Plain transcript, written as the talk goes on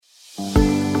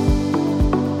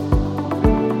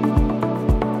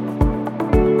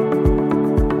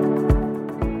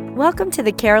Welcome to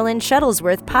the Carolyn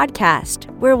Shuttlesworth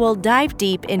podcast, where we'll dive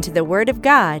deep into the Word of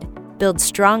God, build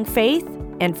strong faith,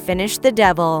 and finish the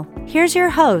devil. Here's your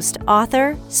host,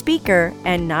 author, speaker,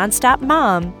 and nonstop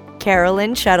mom,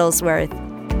 Carolyn Shuttlesworth.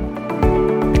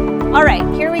 All right,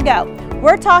 here we go.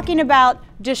 We're talking about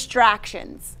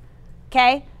distractions,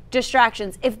 okay?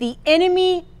 Distractions. If the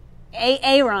enemy,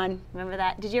 Aaron, remember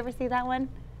that? Did you ever see that one?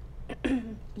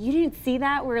 You didn't see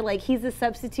that? Where like he's a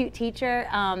substitute teacher.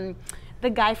 The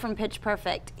guy from Pitch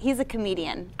Perfect. He's a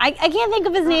comedian. I can't think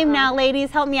of his name now, ladies.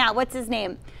 Help me out. What's his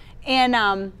name?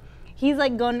 And he's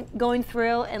like going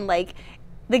through, and like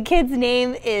the kid's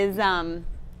name is Aaron,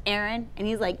 and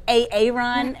he's like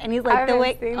Aaron, and he's like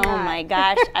oh my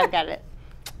gosh, I've got it.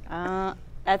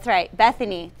 That's right,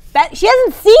 Bethany. She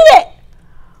hasn't seen it.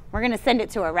 We're gonna send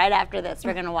it to her right after this.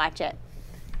 We're gonna watch it.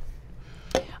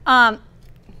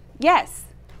 Yes,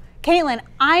 Caitlin,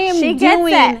 I am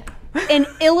doing an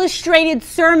illustrated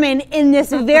sermon in this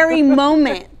very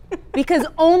moment because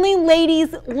only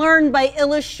ladies learn by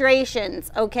illustrations,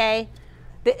 okay?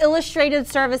 The illustrated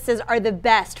services are the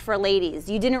best for ladies.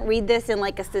 You didn't read this in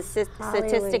like a statistic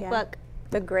book?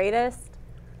 The greatest?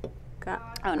 God.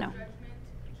 Oh, no.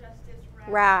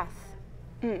 Wrath.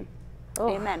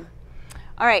 Amen.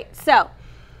 All right, so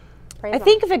I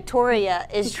think Victoria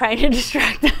is trying to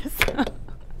distract us.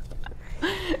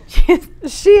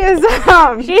 She is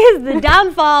the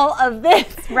downfall of this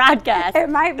broadcast. It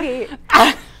might be.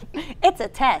 It's a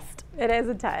test. It is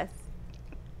a test.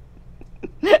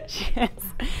 She is.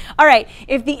 All right.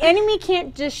 If the enemy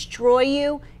can't destroy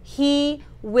you, he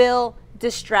will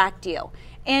distract you.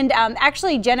 And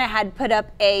actually, Jenna had put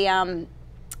up a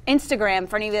Instagram.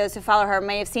 For any of those who follow her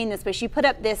may have seen this, but she put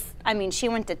up this. I mean, she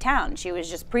went to town. She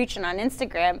was just preaching on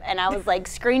Instagram, and I was like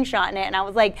screenshotting it, and I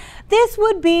was like, "This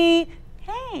would be."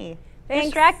 Hey, thanks.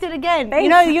 Distracted again. Thanks. You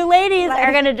know, you ladies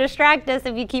are going to distract us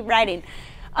if you keep writing.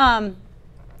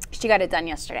 She got it done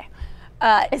yesterday.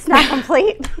 It's not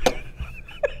complete.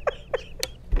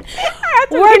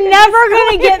 We're never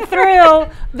going to get through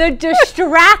the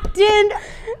distracted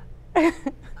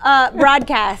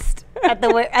broadcast at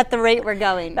the rate we're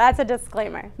going. That's a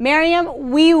disclaimer. Miriam,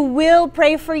 we will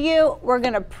pray for you. We're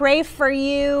going to pray for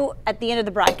you at the end of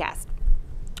the broadcast.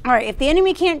 All right, if the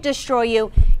enemy can't destroy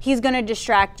you, he's going to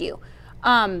distract you.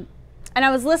 And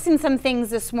I was listening to some things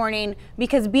this morning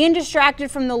because being distracted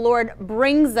from the Lord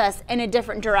brings us in a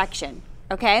different direction,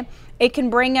 okay? It can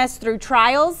bring us through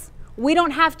trials. We don't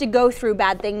have to go through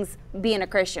bad things being a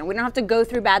Christian. We don't have to go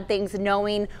through bad things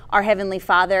knowing our Heavenly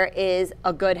Father is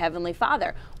a good Heavenly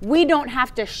Father. We don't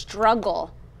have to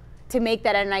struggle to make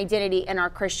that an identity in our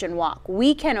Christian walk.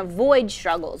 We can avoid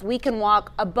struggles. We can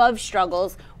walk above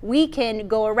struggles. We can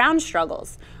go around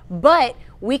struggles. But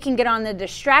we can get on the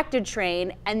distracted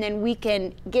train, and then we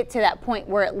can get to that point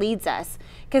where it leads us.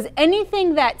 Because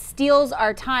anything that steals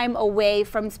our time away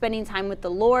from spending time with the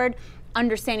Lord,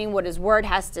 understanding what His Word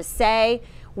has to say,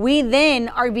 we then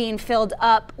are being filled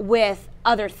up with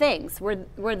other things.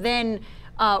 We're then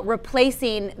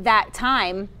replacing that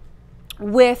time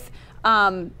with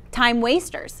time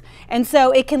wasters. And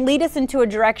so it can lead us into a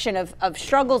direction of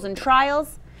struggles and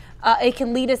trials. It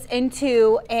can lead us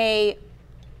into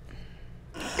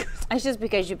it's just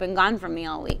because you've been gone from me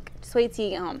all week. Just wait till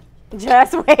you get home.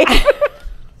 Just wait.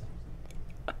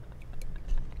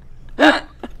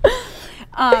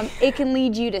 It can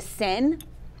lead you to sin.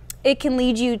 It can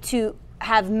lead you to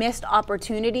have missed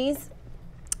opportunities.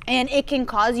 And it can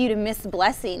cause you to miss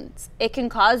blessings. It can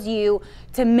cause you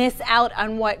to miss out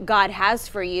on what God has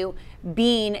for you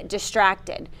being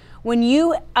distracted. When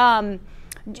you,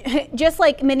 just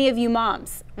like many of you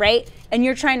moms, right? And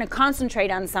you're trying to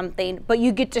concentrate on something, but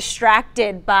you get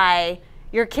distracted by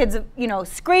your kids,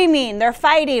 screaming, they're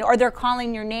fighting, or they're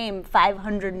calling your name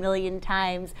 500 million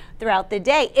times throughout the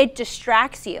day. It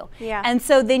distracts you. Yeah. And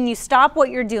so then you stop what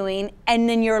you're doing, and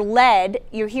then you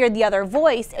hear the other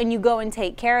voice, and you go and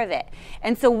take care of it.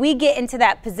 And so we get into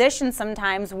that position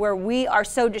sometimes where we are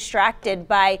so distracted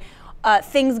by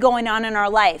things going on in our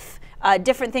life.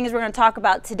 Different things we're going to talk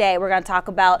about today. We're going to talk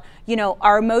about,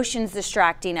 our emotions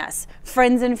distracting us,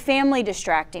 friends and family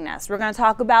distracting us. We're going to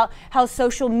talk about how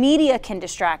social media can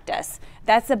distract us.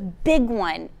 That's a big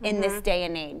one in this day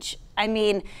and age. I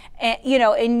mean,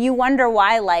 and you wonder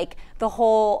why, like, the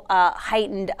whole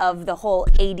heightened of the whole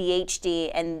ADHD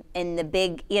and the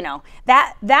big,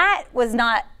 that was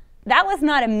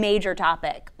not a major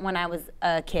topic when I was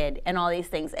a kid and all these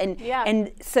things.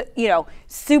 And so,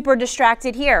 super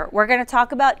distracted here. We're going to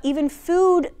talk about even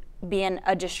food being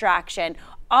a distraction.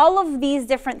 All of these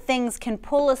different things can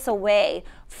pull us away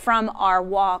from our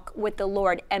walk with the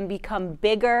Lord and become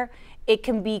bigger. It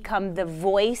can become the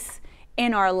voice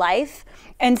in our life.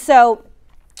 And so,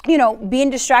 you know, being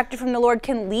distracted from the Lord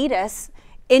can lead us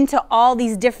into all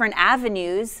these different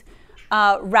avenues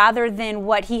rather than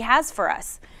what he has for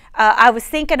us. I was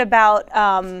thinking about,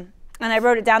 and I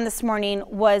wrote it down this morning,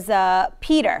 was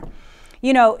Peter.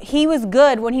 You know, he was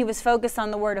good when he was focused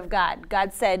on the word of God.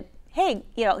 God said, hey,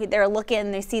 you know, they're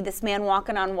looking, they see this man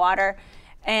walking on water.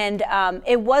 And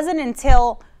it wasn't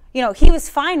until, you know, he was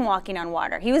fine walking on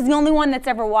water. He was the only one that's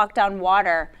ever walked on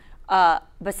water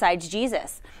besides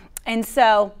Jesus. And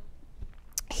so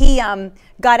he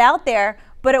got out there,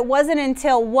 but it wasn't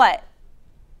until what?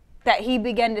 That he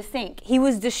began to sink. He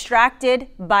was distracted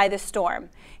by the storm.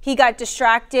 He got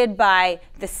distracted by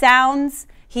the sounds.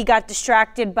 He got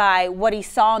distracted by what he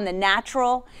saw in the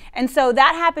natural. And so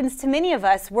that happens to many of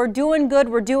us. We're doing good,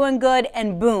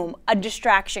 and boom, a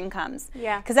distraction comes.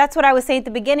 Yeah. Because that's what I was saying at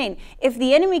the beginning. If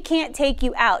the enemy can't take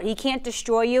you out, he can't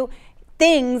destroy you,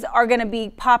 things are going to be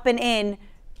popping in,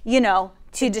 you know,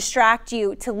 to distract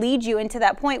you, to lead you into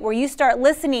that point where you start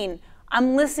listening.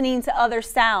 I'm listening to other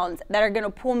sounds that are going to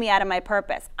pull me out of my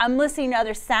purpose. I'm listening to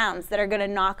other sounds that are going to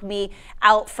knock me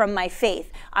out from my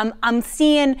faith. I'm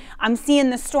seeing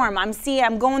the storm.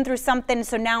 I'm going through something.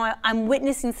 So now I'm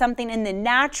witnessing something in the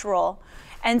natural.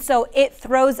 And so it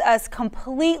throws us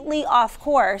completely off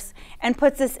course and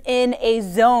puts us in a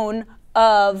zone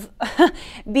of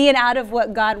being out of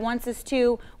what God wants us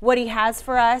to, what he has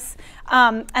for us.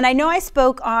 And I know I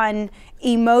spoke on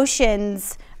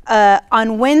emotions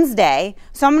on Wednesday,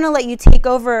 so I'm going to let you take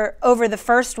over the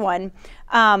first one.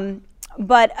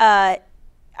 But I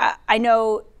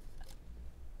know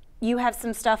you have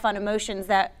some stuff on emotions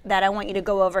that I want you to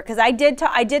go over, because I did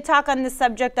talk on this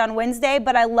subject on Wednesday,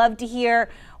 but I love to hear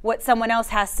what someone else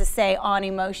has to say on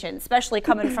emotions, especially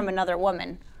coming from another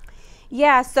woman.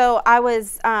 Yeah, so I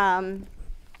was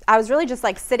really just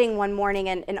like sitting one morning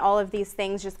and all of these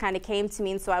things just kind of came to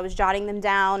me, and so I was jotting them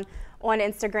down on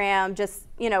Instagram, just,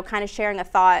 you know, kind of sharing a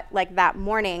thought like that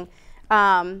morning.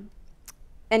 And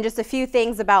just a few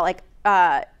things about like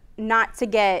not to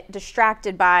get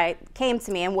distracted by came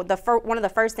to me. And one of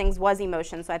the first things was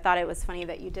emotion. So I thought it was funny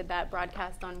that you did that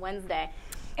broadcast on Wednesday.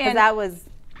 And that was...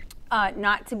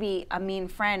 not to be a mean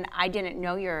friend, I didn't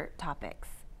know your topics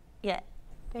yet.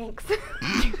 Thanks.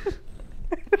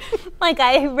 Like,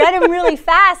 I read them really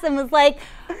fast and was like,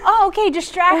 oh, okay,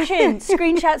 distraction,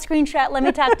 screenshot, let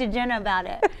me talk to Jenna about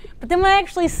it. But then when I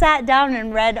actually sat down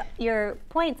and read your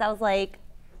points, I was like,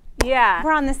 yeah,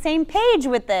 we're on the same page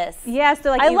with this. Yeah, so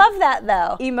like I love that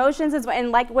though. Emotions is,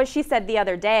 and like what she said the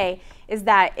other day, is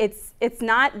that it's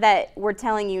not that we're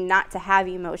telling you not to have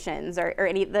emotions or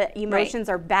any the emotions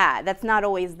are bad. That's not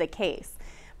always the case.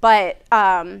 But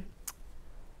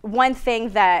one thing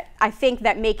that I think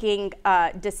that making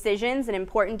decisions and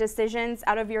important decisions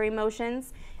out of your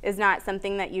emotions is not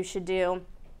something that you should do.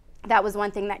 That was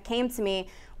one thing that came to me,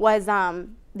 was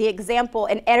the example,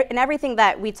 and everything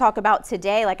that we talk about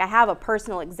today, like I have a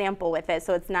personal example with it,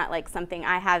 so it's not like something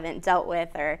I haven't dealt with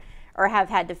or have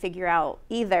had to figure out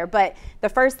either. But the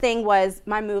first thing was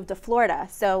my move to Florida.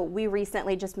 So we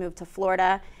recently just moved to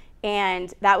Florida,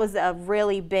 and that was a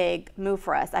really big move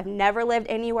for us. I've never lived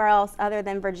anywhere else other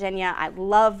than Virginia. I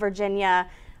love Virginia.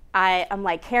 I'm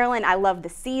like Carolyn, I love the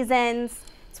seasons.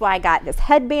 That's why I got this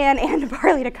headband and a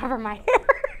Barley to cover my hair.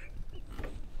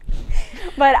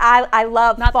 But I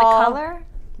love not fall. The color?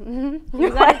 Mm-hmm.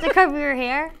 You got it to cover your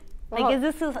hair? Like,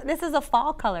 this is a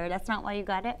fall color. That's not why you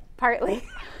got it? Partly.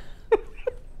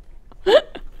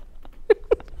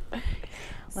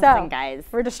 Listen, guys,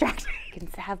 we're distracted. You can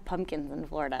have pumpkins in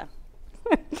Florida.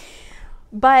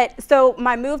 But so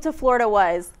my move to Florida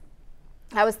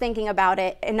I was thinking about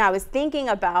it, and I was thinking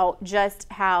about just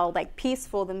how like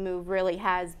peaceful the move really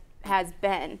has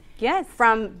been. Yes.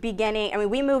 From beginning, I mean,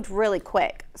 we moved really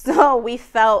quick. So we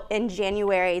felt in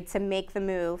January to make the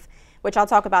move, which I'll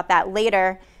talk about that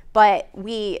later, but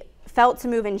we felt to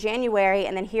move in January,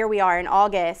 and then here we are in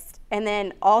August. And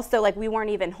then also, like, we weren't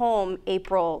even home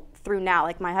April through now,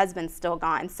 like my husband's still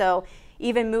gone. So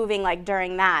even moving like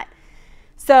during that.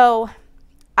 So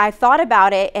I thought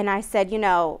about it and I said, you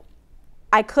know,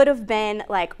 I could have been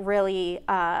like really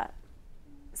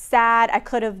sad. I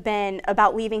could have been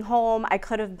about leaving home. I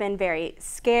could have been very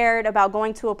scared about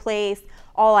going to a place.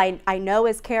 All I know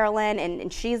is Carolyn,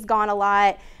 and she's gone a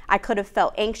lot. I could have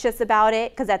felt anxious about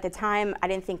it because at the time I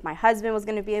didn't think my husband was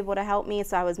going to be able to help me,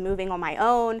 so I was moving on my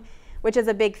own, which is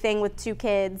a big thing with 2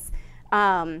 kids.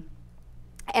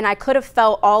 And I could have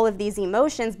felt all of these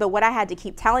emotions, but what I had to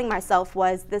keep telling myself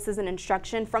was, this is an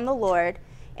instruction from the Lord,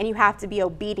 and you have to be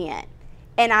obedient.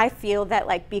 And I feel that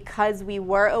like because we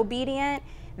were obedient,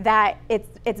 that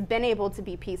it's been able to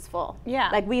be peaceful. Yeah.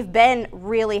 Like, we've been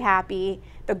really happy.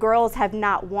 The girls have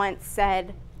not once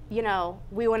said, you know,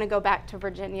 we want to go back to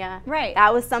Virginia. Right.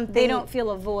 That was something. They don't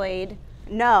feel a void.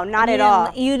 No, not at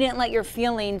all. You didn't let your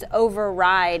feelings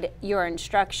override your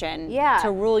instruction. Yeah.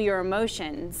 To rule your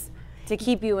emotions, to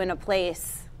keep you in a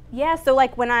place. Yeah, so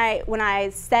like when I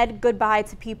said goodbye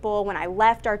to people, when I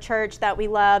left our church that we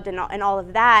loved and all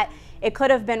of that, it could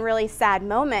have been really sad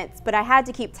moments, but I had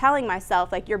to keep telling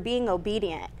myself, like, you're being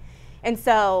obedient. And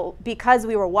so because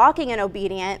we were walking in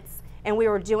obedience and we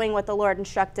were doing what the Lord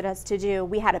instructed us to do,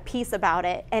 we had a peace about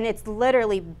it. And it's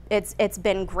literally, it's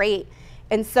been great.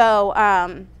 And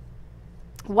so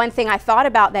one thing I thought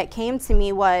about that came to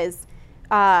me was,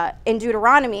 in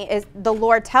Deuteronomy, is the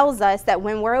Lord tells us that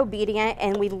when we're obedient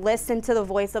and we listen to the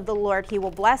voice of the Lord, he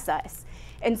will bless us.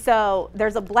 And so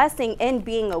there's a blessing in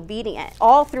being obedient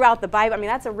all throughout the Bible. I mean,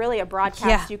 that's really a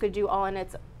broadcast you could do all on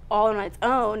its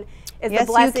own, is the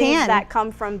blessings that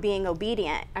come from being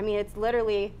obedient. I mean, it's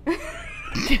literally.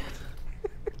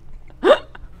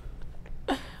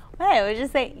 I would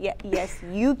just say, yes,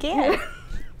 you can.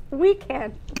 We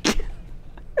can.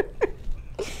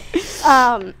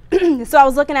 So I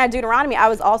was looking at Deuteronomy. I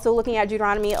was also looking at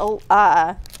Deuteronomy,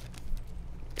 I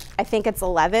think it's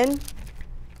 11.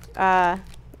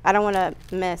 I don't want to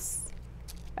miss.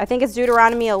 I think it's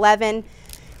Deuteronomy 11,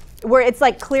 where it's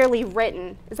like clearly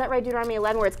written. Is that right, Deuteronomy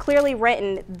 11, where it's clearly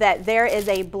written that there is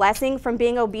a blessing from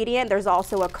being obedient. There's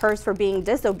also a curse for being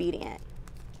disobedient.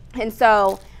 And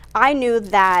so I knew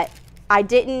that I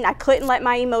couldn't let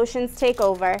my emotions take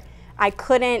over. I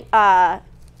couldn't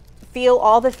feel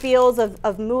all the feels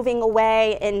of moving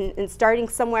away and starting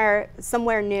somewhere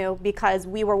new, because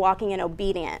we were walking in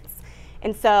obedience.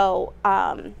 And so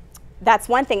that's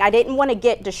one thing. I didn't want to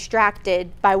get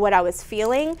distracted by what I was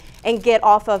feeling and get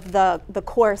off of the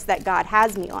course that God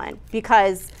has me on,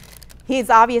 because he's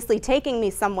obviously taking me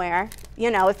somewhere, you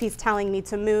know, if he's telling me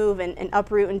to move and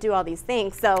uproot and do all these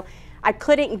things. So I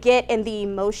couldn't get in the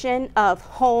emotion of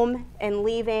home and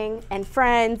leaving and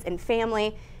friends and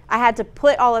family. I had to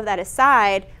put all of that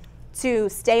aside to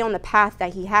stay on the path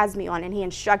that he has me on, and he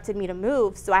instructed me to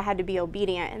move, so I had to be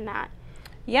obedient in that.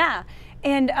 Yeah.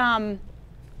 And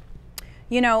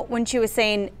you know, when she was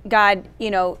saying, God,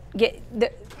 you know,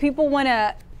 people want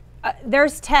to,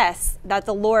 there's tests that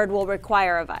the Lord will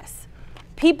require of us.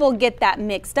 People get that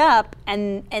mixed up,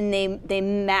 and they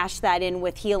mash that in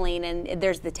with healing, and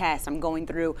there's the test. I'm going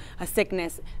through a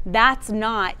sickness. That's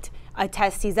not a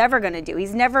test he's ever going to do.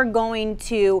 He's never going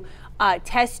to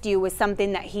test you with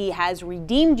something that he has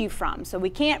redeemed you from. So we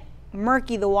can't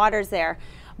murky the waters there.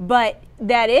 But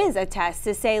that is a test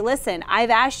to say, listen, I've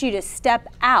asked you to step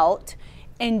out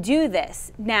and do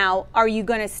this. Now, are you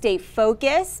going to stay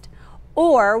focused,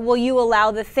 or will you allow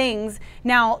the things?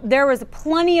 Now, there was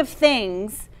plenty of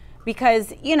things,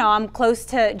 because, you know, I'm close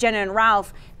to Jenna and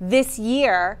Ralph this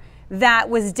year, that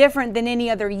was different than any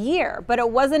other year. But it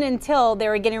wasn't until they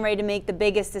were getting ready to make the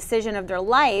biggest decision of their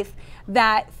life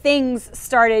that things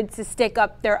started to stick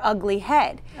up their ugly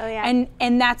head. Oh, yeah.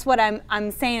 And that's what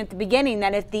I'm saying at the beginning,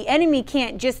 that if the enemy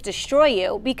can't just destroy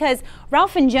you, because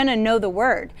Ralph and Jenna know the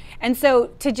word. And so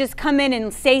to just come in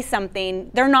and say something,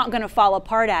 they're not going to fall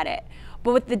apart at it.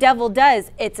 But what the devil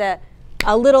does, it's a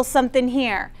little something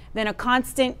here, then a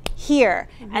constant here,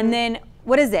 and then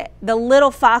what is it? The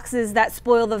little foxes that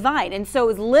spoil the vine. And so it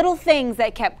was little things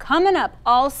that kept coming up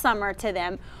all summer to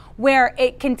them, where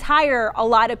it can tire a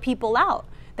lot of people out.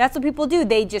 That's what people do.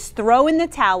 They just throw in the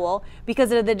towel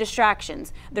because of the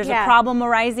distractions. There's a problem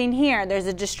arising here. There's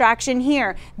a distraction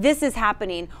here. This is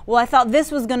happening. Well, I thought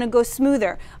this was going to go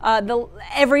smoother.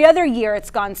 Every other year it's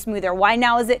gone smoother. Why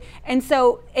now is it? And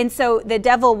so the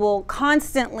devil will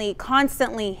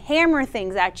constantly hammer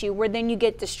things at you, where then you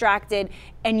get distracted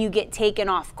and you get taken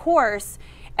off course,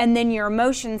 and then your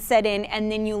emotions set in,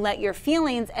 and then you let your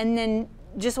feelings, and then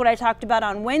just what I talked about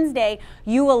on Wednesday,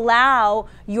 you allow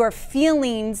your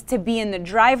feelings to be in the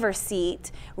driver's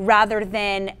seat rather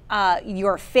than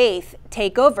your faith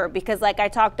take over. Because like I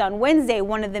talked on Wednesday,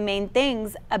 one of the main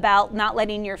things about not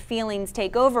letting your feelings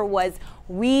take over was,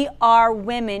 we are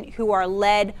women who are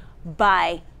led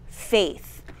by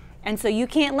faith. And so you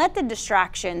can't let the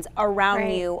distractions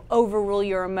around you overrule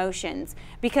your emotions.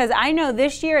 Because I know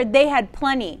this year they had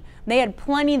plenty. They had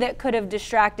plenty that could have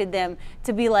distracted them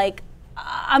to be like,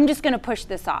 I'm just going to push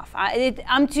this off.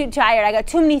 I'm too tired. I got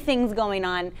too many things going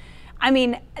on. I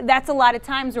mean, that's a lot of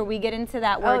times where we get into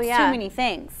that where it's too many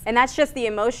things. And that's just the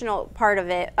emotional part of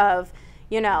it, of,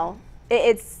 you know,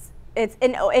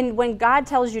 and when God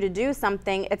tells you to do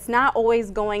something, it's not always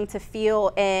going to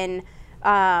feel in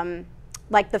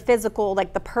like the physical,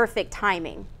 like the perfect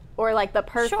timing, or like the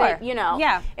perfect, Sure. you know.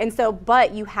 Yeah. And so,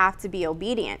 but you have to be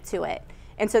obedient to it.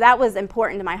 And so that was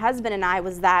important to my husband and I,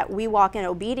 was that we walk in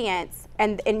obedience.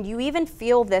 And you even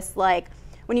feel this, like,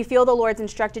 when you feel the Lord's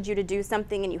instructed you to do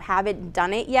something and you haven't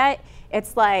done it yet,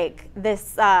 it's like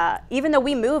this, even though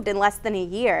we moved in less than a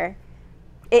year,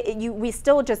 we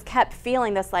still just kept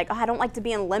feeling this, like, oh, I don't like to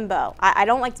be in limbo. I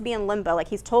don't like to be in limbo. Like,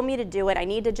 he's told me to do it. I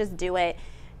need to just do it.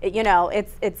 You know,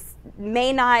 it's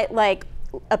may not, like,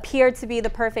 appear to be the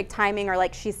perfect timing, or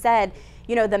like she said,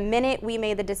 you know, the minute we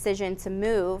made the decision to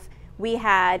move, we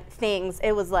had things,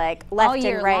 it was like left all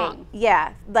year and right. long.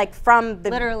 Yeah, like from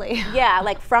the Literally. Yeah,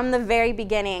 like from the very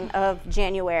beginning of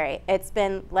January, it's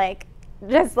been like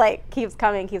just like keeps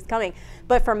coming.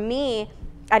 But for me,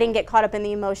 I didn't get caught up in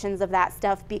the emotions of that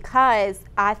stuff, because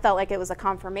I felt like it was a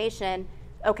confirmation.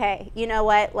 Okay, you know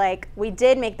what? Like, we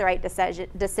did make the right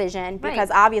decision, because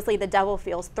obviously the devil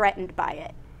feels threatened by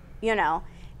it, you know.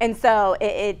 And so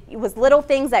it was little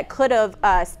things that could have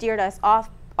steered us off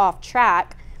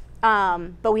track.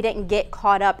 But we didn't get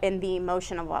caught up in the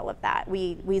emotion of all of that.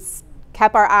 We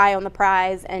kept our eye on the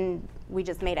prize, and we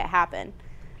just made it happen.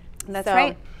 That's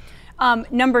right.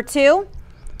 Number 2,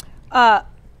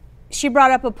 she brought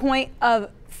up a point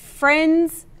of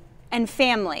friends and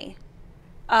family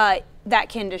that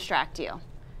can distract you.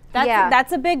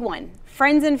 That's a big one.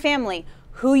 Friends and family,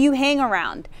 who you hang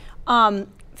around.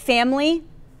 Family,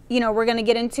 you know, we're going to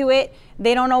get into it.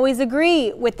 They don't always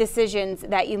agree with decisions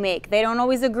that you make. They don't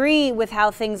always agree with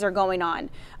how things are going on.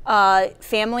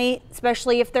 Family,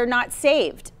 especially if they're not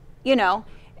saved, you know,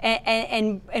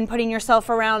 and putting yourself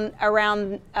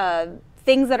around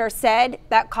things that are said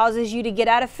that causes you to get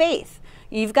out of faith.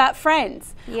 You've got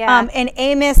friends. Yeah. In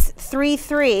Amos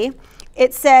 3:3,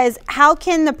 it says, how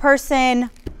can the person...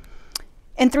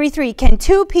 In 3:3, can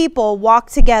two people walk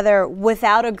together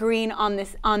without agreeing on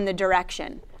the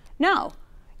direction? No,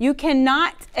 you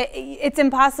cannot. It's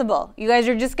impossible. You guys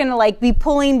are just going to like be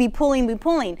pulling,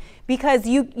 because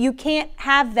you can't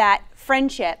have that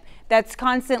friendship that's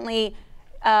constantly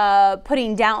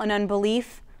putting doubt and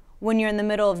unbelief when you're in the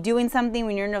middle of doing something,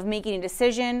 when you're in the middle of making a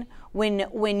decision,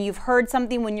 when you've heard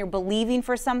something, when you're believing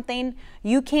for something.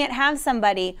 You can't have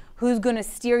somebody who's going to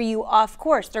steer you off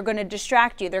course. They're going to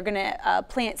distract you. They're going to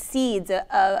plant seeds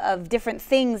of different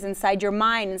things inside your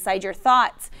mind, inside your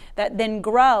thoughts, that then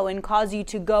grow and cause you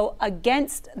to go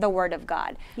against the Word of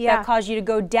God. Yeah. That cause you to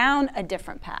go down a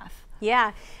different path.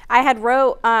 Yeah. I had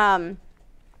wrote on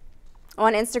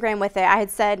Instagram with it, I had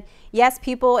said, yes,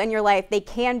 people in your life, they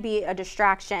can be a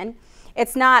distraction.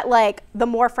 It's not like the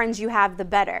more friends you have, the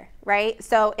better, right?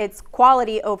 So it's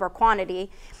quality over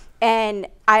quantity. And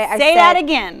I Say said, that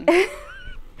again.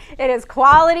 It is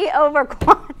quality over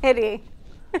quantity.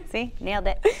 See, nailed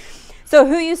it. So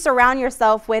who you surround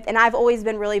yourself with, and I've always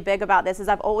been really big about this, is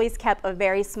I've always kept a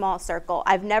very small circle.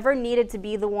 I've never needed to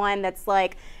be the one that's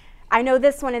like, I know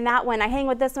this one and that one, I hang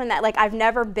with this one, that, like, I've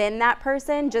never been that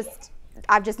person.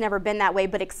 I've just never been that way,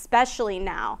 but especially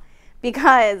now,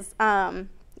 because I'm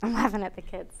laughing at the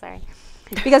kids, sorry.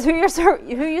 Because who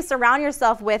you surround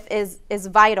yourself with is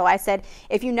vital. I said,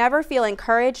 if you never feel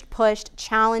encouraged, pushed,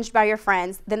 challenged by your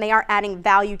friends, then they aren't adding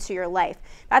value to your life.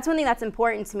 That's one thing that's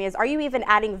important to me, is, are you even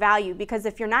adding value? Because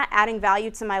if you're not adding value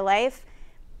to my life,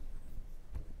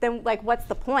 then, like, what's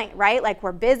the point, right? Like,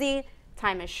 we're busy,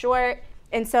 time is short.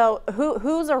 And so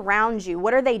who's around you?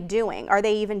 What are they doing? Are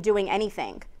they even doing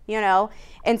anything, you know?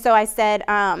 And so I said,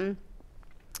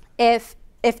 if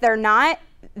they're not,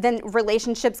 then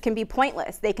relationships can be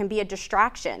pointless. They can be a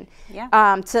distraction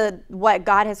to what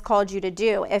God has called you to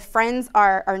do. If friends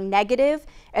are negative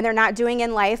and they're not doing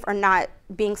in life, or not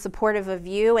being supportive of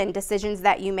you and decisions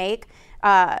that you make,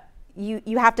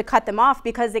 you have to cut them off,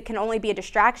 because it can only be a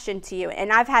distraction to you.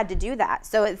 And I've had to do that.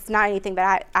 So it's not anything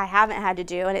that I haven't had to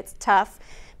do, and it's tough.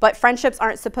 But friendships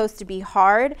aren't supposed to be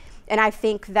hard. And I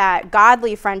think that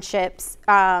godly friendships,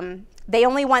 they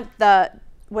only want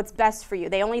what's best for you.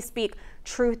 They only speak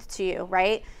truth to you,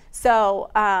 right? So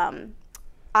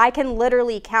I can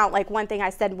literally count, like, one thing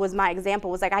I said was my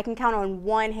example was, like, I can count on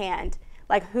one hand,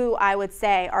 like, who I would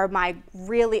say are my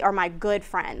good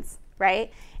friends,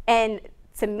 right? And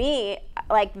to me,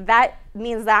 like, that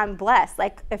means that I'm blessed.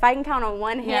 Like, if I can count on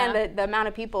one hand the amount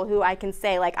of people who I can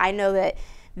say, like, I know that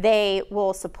they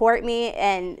will support me,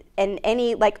 and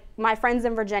any, like, my friends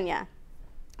in Virginia,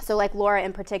 so, like, Laura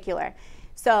in particular.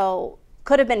 So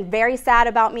could have been very sad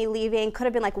about me leaving, could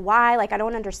have been like, why? Like, I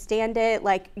don't understand it.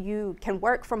 Like, you can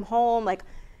work from home. Like,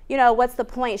 you know, what's the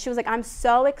point? She was like, I'm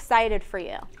so excited for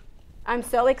you. I'm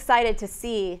so excited to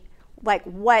see like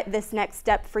what this next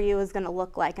step for you is going to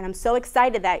look like. And I'm so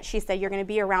excited that she said you're going to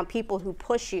be around people who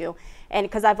push you. And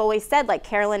because I've always said, like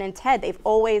Carolyn and Ted, they've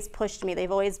always pushed me.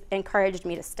 They've always encouraged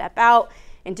me to step out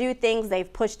and do things.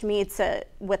 They've pushed me to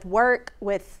with work,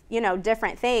 with, you know,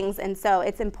 different things. And so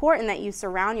it's important that you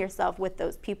surround yourself with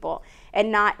those people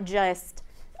and not just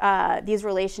these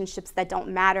relationships that don't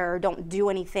matter or don't do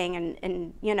anything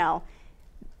and you know,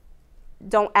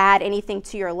 don't add anything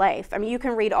to your life. I mean, you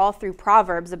can read all through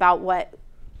Proverbs about what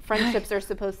friendships are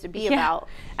supposed to be about.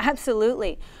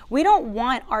 Absolutely. We don't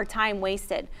want our time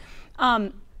wasted.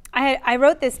 I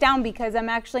wrote this down because I'm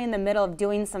actually in the middle of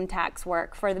doing some tax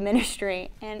work for the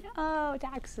ministry, and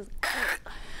taxes.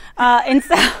 And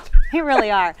so they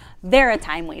really are. They're a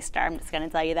time waster. I'm just going to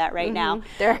tell you that right now.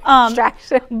 They're a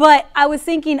distraction. But I was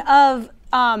thinking of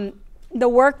the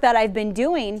work that I've been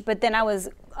doing, but then I was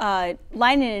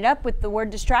lining it up with the word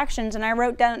distractions, and I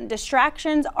wrote down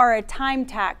distractions are a time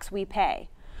tax we pay.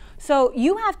 So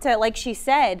you have to, like she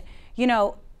said, you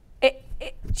know,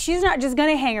 she's not just going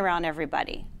to hang around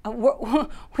everybody.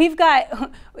 We've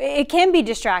got, it can be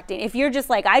distracting. If you're just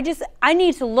like, I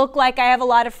need to look like I have a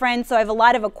lot of friends, so I have a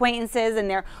lot of acquaintances and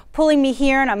they're pulling me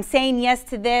here and I'm saying yes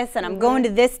to this and I'm going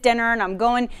to this dinner and I'm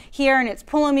going here and it's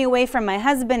pulling me away from my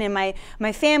husband and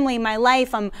my family, my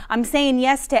life. I'm saying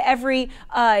yes to every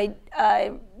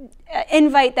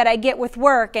invite that I get with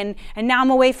work and now I'm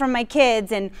away from my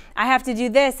kids and I have to do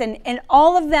this and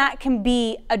all of that can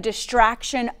be a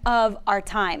distraction of our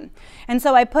time. And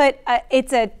so I put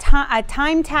it's a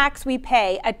time tax we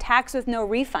pay, a tax with no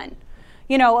refund.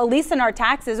 You know, at least in our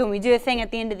taxes, when we do a thing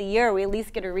at the end of the year, we at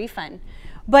least get a refund.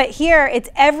 But here it's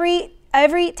every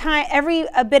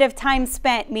bit of time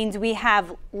spent means we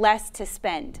have less to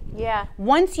spend. Yeah.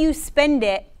 Once you spend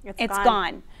it, it's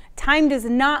gone. Time does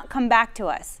not come back to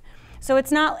us. So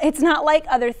it's not like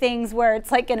other things where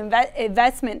it's like an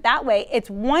investment that way.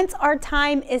 It's once our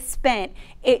time is spent,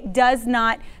 it does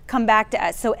not come back to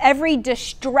us. So every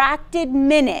distracted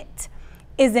minute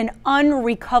is an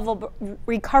unrecoverable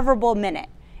minute.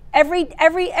 Every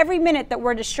minute that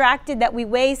we're distracted, that we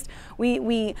waste,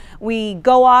 we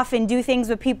go off and do things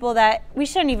with people that we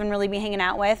shouldn't even really be hanging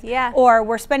out with. Yeah. Or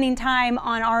we're spending time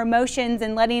on our emotions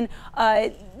and letting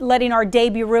our day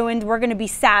be ruined. We're going to be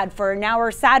sad for an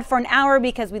hour,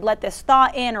 because we let this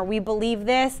thought in or we believe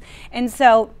this. And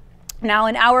so now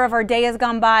an hour of our day has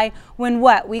gone by when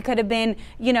what? We could have been,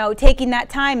 you know, taking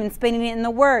that time and spending it in the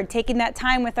Word, taking that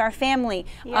time with our family,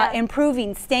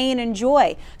 improving, staying in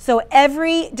joy. So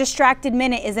every distracted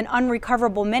minute is an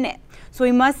unrecoverable minute. So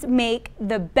we must make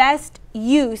the best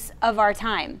use of our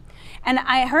time. And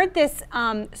I heard this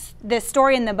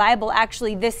story in the Bible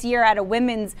actually this year at a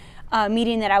women's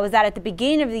meeting that I was at the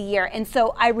beginning of the year. And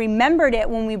so I remembered it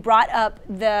when we brought up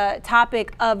the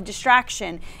topic of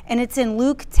distraction. And it's in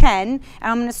Luke 10. And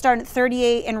I'm going to start at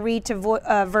 38 and read to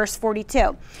verse 42.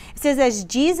 It says, as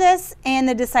Jesus and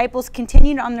the disciples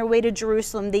continued on their way to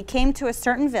Jerusalem, they came to a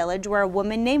certain village where a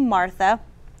woman named Martha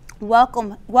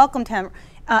welcomed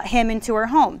him into her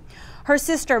home. Her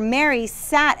sister Mary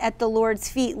sat at the Lord's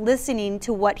feet listening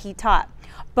to what he taught.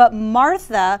 But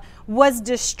Martha was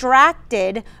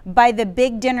distracted by the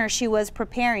big dinner she was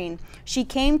preparing. She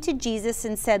came to Jesus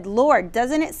and said, Lord,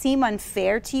 doesn't it seem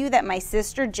unfair to you that my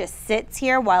sister just sits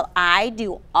here while I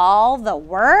do all the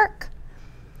work?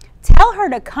 Tell her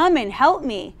to come and help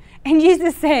me. And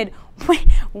Jesus said,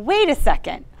 wait a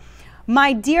second.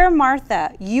 My dear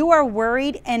Martha, you are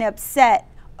worried and upset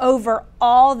over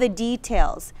all the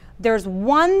details. There's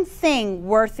one thing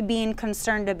worth being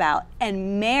concerned about,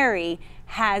 and Mary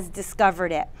has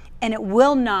discovered it, and it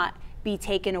will not be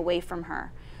taken away from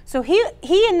her. So he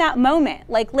in that moment,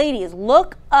 like ladies,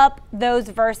 look up those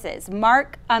verses.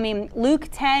 Luke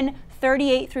 10,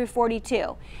 38 through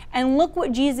 42. And look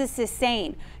what Jesus is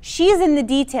saying. She's in the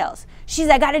details.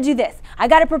 I got to do this. I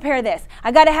got to prepare this.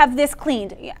 I got to have this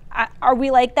cleaned. Are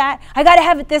we like that? I got to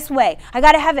have it this way. I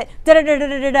got to have it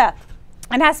da-da-da-da-da-da.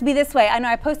 It has to be this way. I know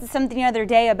I posted something the other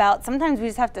day about sometimes we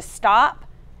just have to stop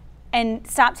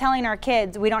telling our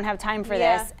kids we don't have time for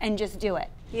this and just do it.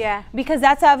 Yeah. Because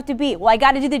that's how it have to be. Well, I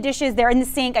got to do the dishes. They're in the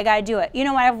sink. I got to do it. You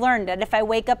know what I've learned? That if I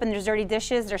wake up and there's dirty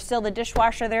dishes, there's still the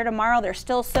dishwasher there tomorrow. There's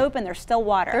still soap and there's still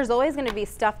water. There's always going to be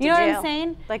stuff to do. You know what I'm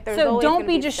saying? Like there's so always don't gonna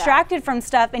be be distracted from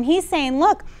stuff. And he's saying,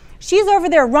 look, she's over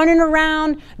there running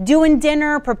around, doing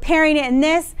dinner, preparing it and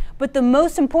this. But the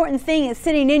most important thing is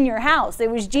sitting in your house. It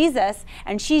was Jesus,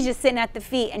 and she's just sitting at the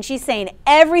feet. And she's saying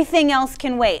everything else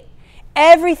can wait.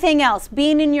 Everything else,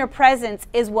 being in your presence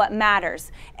is what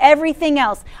matters. Everything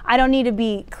else, I don't need to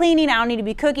be cleaning, I don't need to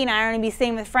be cooking, I don't need to be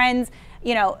staying with friends,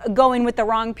 going with the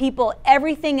wrong people.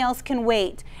 Everything else can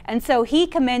wait. And so he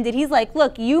commended, he's like,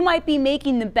 look, you might be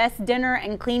making the best dinner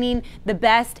and cleaning the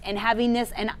best and having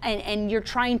this and you're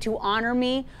trying to honor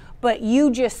me, but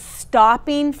you just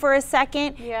stopping for a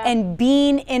second and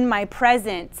being in my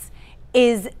presence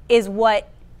is what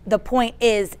the point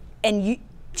is. And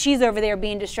she's over there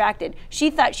being distracted. She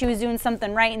thought she was doing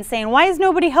something right and saying, why is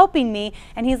nobody helping me?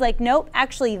 And he's like, nope,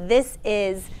 actually this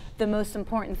is the most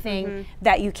important thing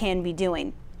that you can be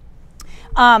doing.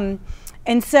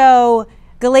 And so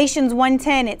Galatians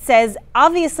 1:10, it says,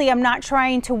 obviously I'm not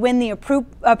trying to win the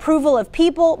approval of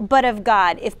people, but of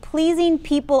God. If pleasing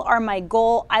people are my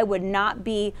goal, I would not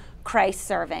be Christ's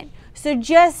servant. So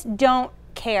just don't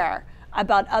care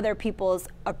about other people's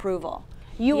approval.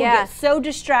 You will get so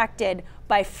distracted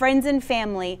by friends and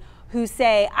family who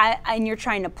say, and you're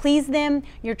trying to please them,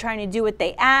 you're trying to do what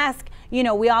they ask. You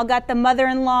know, we all got the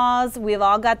mother-in-laws, we've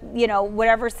all got, you know,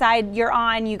 whatever side you're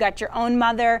on, you got your own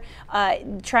mother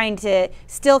trying to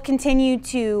still continue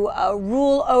to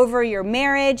rule over your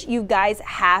marriage. You guys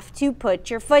have to put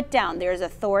your foot down. There's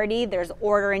authority, there's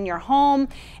order in your home,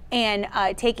 and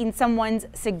taking someone's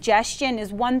suggestion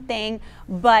is one thing,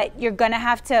 but you're gonna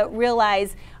have to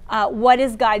realize what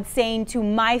is God saying to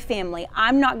my family?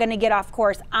 I'm not going to get off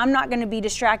course. I'm not going to be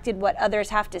distracted what others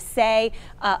have to say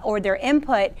or their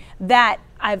input. That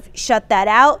I've shut that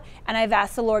out, and I've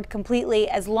asked the Lord completely,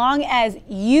 as long as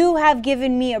you have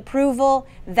given me approval,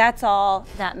 that's all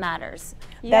that matters.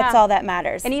 Yeah. That's all that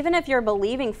matters. And even if you're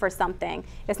believing for something,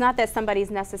 it's not that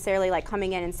somebody's necessarily like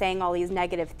coming in and saying all these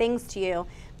negative things to you,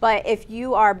 but if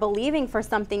you are believing for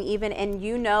something even and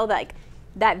you know like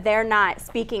that they're not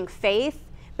speaking faith,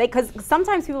 because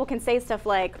sometimes people can say stuff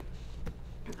like,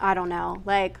 I don't know,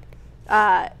 like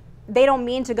they don't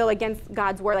mean to go against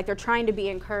God's word, like they're trying to be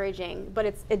encouraging, but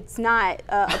it's not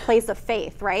a place of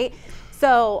faith, right?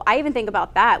 So I even think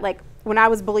about that, like when I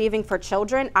was believing for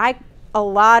children, a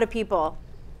lot of people,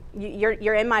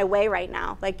 you're in my way right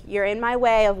now, like you're in my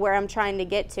way of where I'm trying to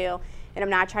get to, and I'm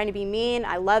not trying to be mean,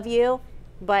 I love you,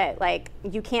 but like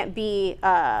you can't be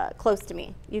close to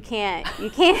me, you can't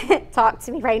talk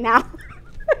to me right now.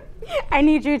 I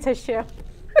need you to shift.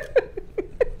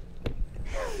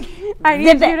 I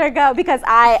need you to go because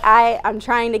I'm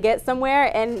trying to get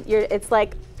somewhere, and it's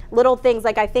like little things.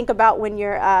 Like I think about when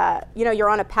you're you're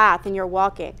on a path and you're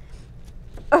walking.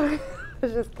 It's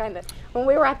just kind of when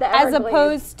we were at the Everglades. As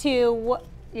opposed to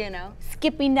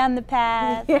skipping down the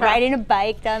path, riding a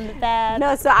bike down the path.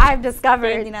 No, so I've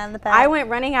discovered on the path. I went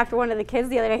running after one of the kids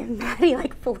the other day, and Maddie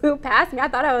like flew past me. I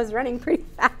thought I was running pretty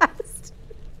fast.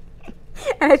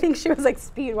 And I think she was like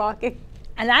speed walking.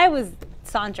 And I was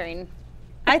sauntering.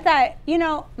 I thought,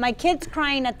 my kid's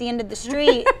crying at the end of the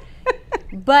street,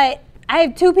 but I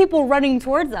have 2 people running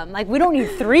towards them. Like, we don't need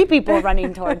 3 people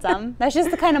running towards them. That's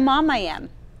just the kind of mom I am.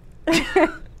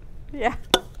 Yeah.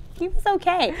 He was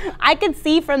okay. I could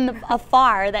see from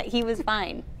afar that he was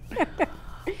fine.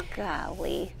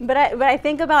 Golly. But I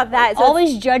think about that. So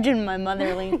always judging my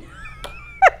motherly.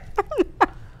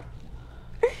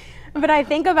 But I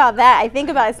think about that.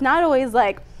 It's not always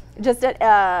like just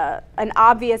an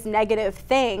obvious negative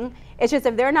thing. It's just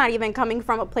if they're not even coming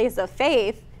from a place of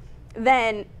faith,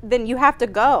 then you have to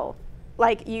go.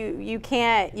 Like you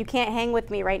can't hang with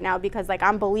me right now because like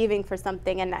I'm believing for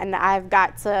something and I've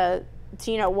got to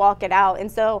walk it out.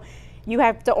 And so you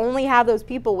have to only have those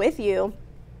people with you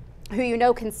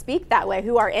who can speak that way,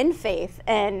 who are in faith,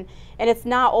 and it's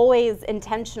not always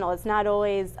intentional. It's not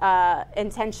always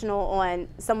intentional on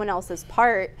someone else's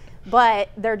part, but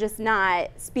they're just not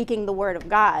speaking the word of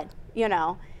God,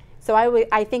 So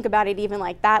I think about it even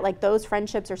like that. Like those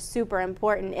friendships are super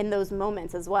important in those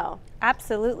moments as well.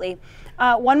 Absolutely.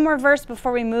 One more verse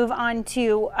before we move on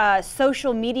to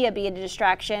social media being a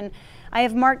distraction. I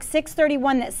have Mark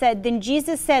 6:31 that said, then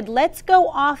Jesus said, let's go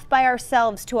off by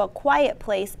ourselves to a quiet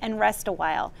place and rest a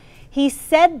while. He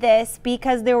said this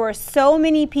because there were so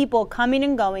many people coming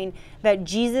and going that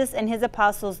Jesus and his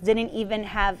apostles didn't even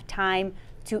have time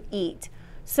to eat.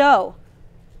 So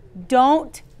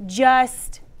don't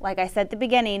just, like I said at the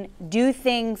beginning, do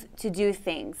things to do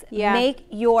things. Yeah. Make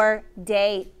your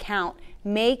day count.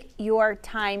 Make your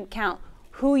time count.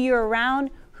 Who you're around,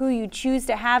 who you choose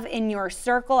to have in your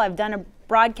circle. I've done a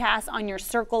broadcast on your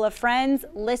circle of friends.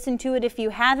 Listen to it if you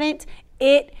haven't.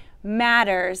 It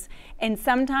matters. And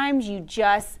sometimes you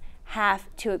just have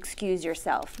to excuse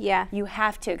yourself. Yeah. You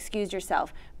have to excuse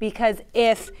yourself because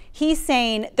if he's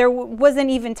saying there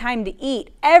wasn't even time to eat,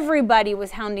 everybody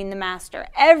was hounding the master.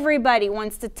 Everybody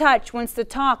wants to touch, wants to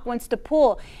talk, wants to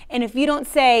pull. And if you don't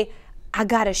say, I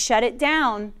got to shut it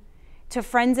down to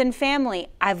friends and family,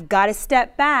 I've got to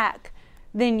step back,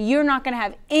 then you're not going to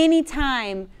have any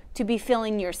time to be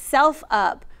filling yourself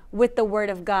up with the Word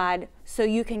of God so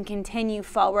you can continue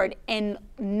forward and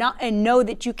know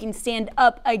that you can stand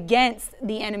up against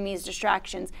the enemy's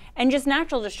distractions and just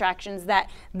natural distractions that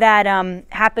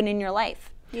happen in your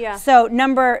life. Yeah. So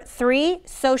number 3,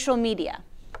 social media.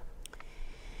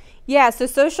 Yeah, so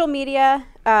social media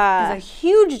Is a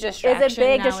huge distraction. is a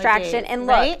big nowadays, distraction. And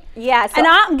look, right? yeah. So And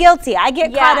I'm guilty. I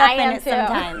get caught up I in am it too.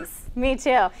 sometimes. Me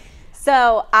too.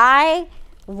 So I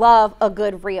love a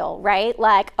good reel, right?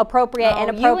 Like appropriate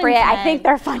and Oh, you inappropriate. I and think Ted.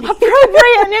 they're funny.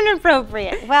 Appropriate and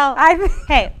inappropriate. Well, I-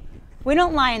 hey, we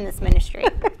don't lie in this ministry.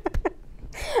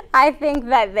 I think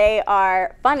that they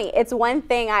are funny. It's one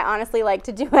thing I honestly like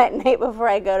to do at night before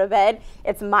I go to bed.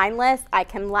 It's mindless. I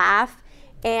can laugh,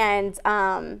 and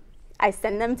I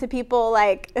send them to people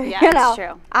like, Yeah, you it's know,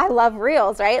 true. I love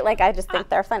reels, right? Like I just think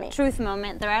they're funny. Truth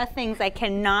moment. There are things I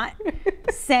cannot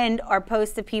send or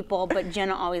post to people, but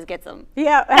Jenna always gets them.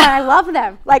 Yeah, and I love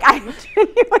them. Like I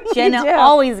genuinely Jenna do.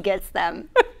 always gets them.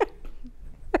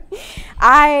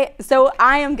 So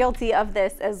I am guilty of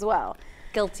this as well.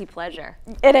 Guilty pleasure.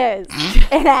 It is.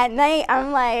 And at night,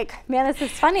 I'm like, man, this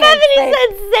is funny. Bethany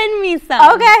said, send me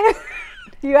some. Okay.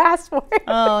 You asked for it.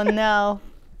 Oh, no.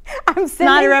 I'm It's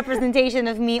not a sending. representation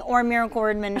of me or Miracle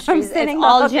Word Ministries. It's sending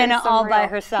all others Jenna some all by real.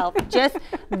 herself. Just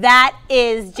that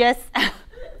is just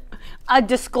a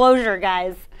disclosure,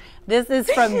 guys. This is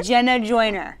from Jenna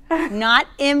Joyner, not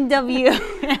MW.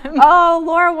 Oh,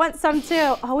 Laura wants some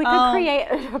too. Oh, we could Oh.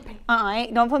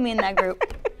 create Don't put me in that group.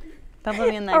 Don't put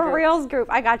me in that a group. Reels group.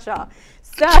 I got y'all.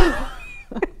 So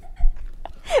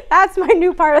that's my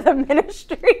new part of the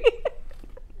ministry.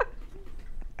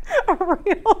 A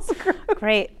Reels group.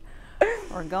 Great.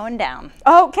 We're going down.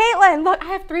 Oh, Caitlin, look, I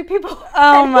have 3 people.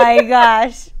 Oh my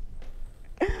gosh.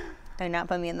 Do not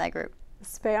put me in that group.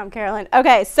 Spam Carolyn.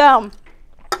 Okay, so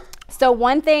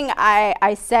one thing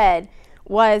I said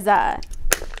was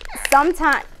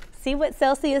sometimes. See what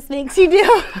Celsius makes you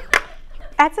do?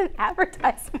 That's an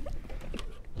advertisement.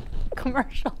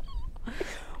 Commercial.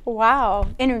 Wow.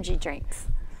 Energy drinks.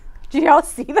 Do y'all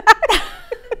see that?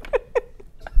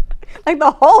 Like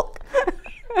the Hulk.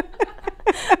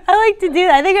 I like to do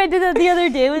that. I think I did that the other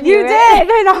day with you. You right? did.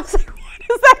 And I was like, what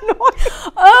is that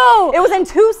noise? Oh, It was in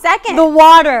 2 seconds. the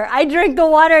water. I drank the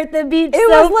water at the beach It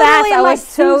so was fast. literally I like was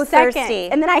so 2 seconds. thirsty.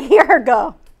 And then I hear her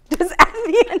go, just at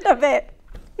the end of it.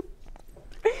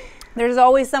 There's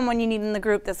always someone you need in the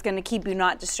group that's going to keep you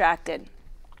not distracted.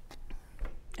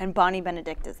 And Bonnie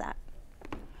Benedict is that.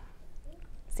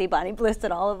 See, Bonnie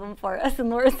listed all of them for us, and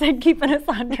Laura said keeping us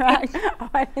on track. Oh,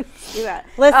 I didn't see that.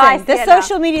 Listen, Oh, I see this it now.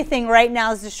 social media thing right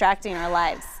now is distracting our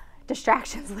lives.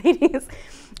 Distractions, ladies.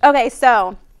 Okay,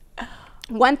 so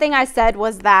one thing I said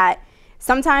was that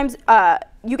sometimes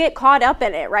you get caught up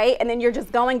in it, right? And then you're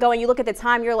just going. You look at the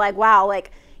time, you're like, wow,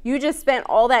 like you just spent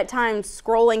all that time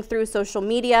scrolling through social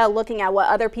media, looking at what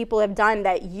other people have done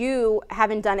that you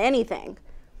haven't done anything.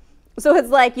 So it's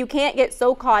like you can't get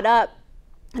so caught up.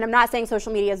 And I'm not saying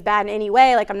social media is bad in any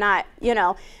way. Like I'm not, you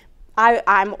know,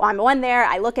 I'm on there.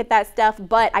 I look at that stuff,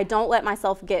 but I don't let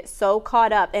myself get so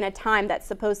caught up in a time that's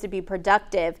supposed to be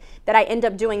productive that I end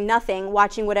up doing nothing,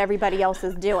 watching what everybody else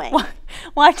is doing.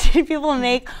 Watching people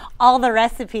make all the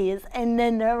recipes, and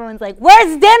then everyone's like,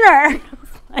 "Where's dinner?"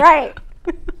 Right.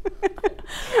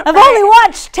 I've only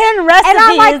watched 10 recipes. And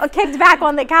I'm like kicked back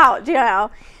on the couch, you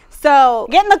know. So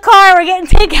Get in the car. We're getting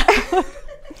takeout.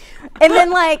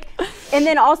 and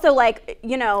then also like,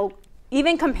 you know,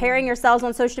 even comparing yourselves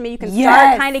on social media, you can Yes.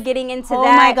 start kind of getting into Oh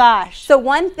that. my gosh. So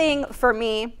one thing for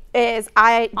me is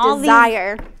I All these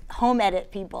desire, home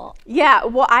edit people. yeah,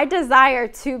 well, I desire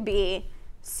to be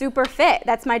super fit.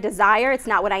 That's my desire. It's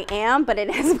not what I am, but it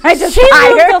is my She moved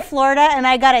desire. to Florida, and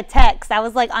I got a text. I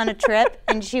was like on a trip,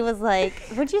 and she was like,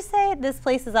 "Would you say this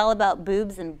place is all about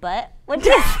boobs and butt?" What'd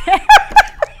you say?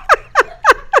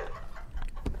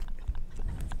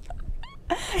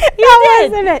 That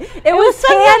wasn't it. It was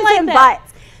something tans like and that.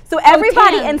 butts. So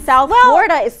everybody in tans. South Well,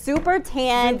 Florida is super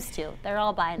tan. Boobs too. They're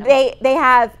all buying them. They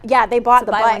have, yeah, they bought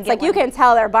the buy one, butts. get Like you one. can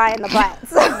tell they're buying the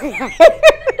butts.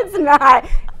 It's not.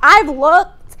 I've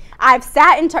looked. I've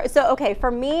sat in so okay,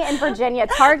 for me in Virginia,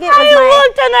 Target was I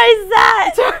looked and I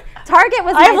sat. Target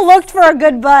was I've my looked for a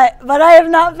good butt, but I have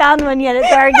not found one yet at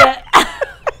Target.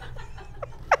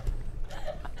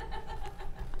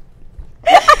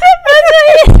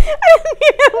 I didn't mean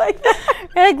it like that.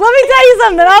 You're like, let me tell you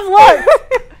something. I've looked.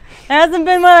 There hasn't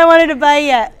been one I wanted to buy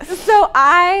yet. So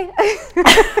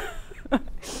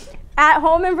at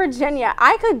home in Virginia,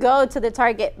 I could go to the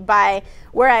Target by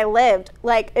where I lived.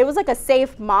 Like it was like a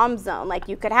safe mom zone. Like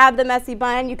you could have the messy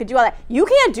bun, you could do all that. You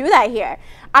can't do that here.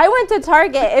 I went to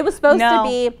Target. It was supposed No. to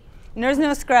be There's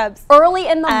no scrubs. early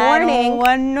in the I don't morning.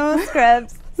 want no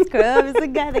scrubs. Scrubs the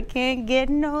guy that can't get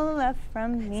no love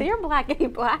from me. So you're black and you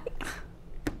black?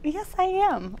 Yes, I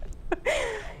am.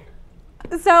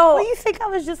 So Well, you think I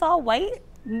was just all white?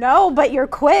 no, but your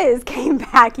quiz came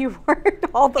back. You weren't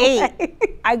all the 8. way.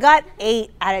 I got 8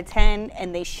 out of 10,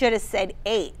 and they should have said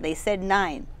 8. They said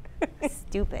 9.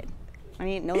 Stupid. I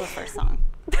didn't know the first song.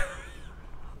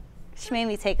 She made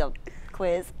me take a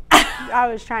quiz. I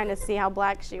was trying to see how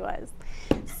black she was.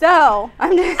 So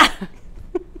I'm just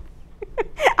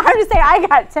saying I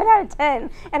got 10 out of 10,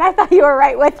 and I thought you were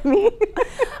right with me. I didn't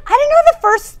know the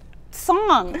first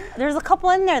song. There's a couple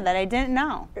in there that I didn't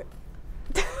know.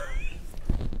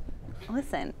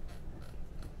 Listen,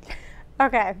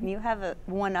 Okay. you have a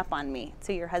one up on me,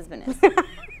 so your husband is.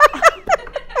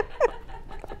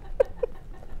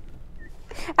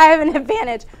 I have an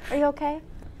advantage. Are you okay?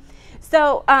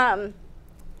 So,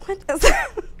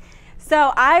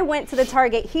 so I went to the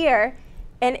Target here,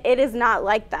 and it is not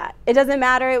like that. It doesn't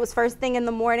matter. It was first thing in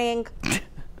the morning.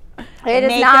 It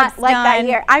is not like that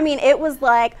here. I mean, it was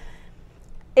like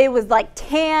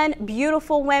tan,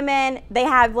 beautiful women. They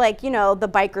have like, you know, the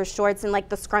biker shorts and like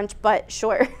the scrunch butt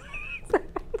shorts.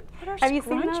 Have you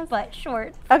seen those? Butt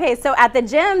shorts. Okay, so at the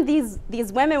gym, these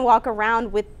women walk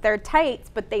around with their tights,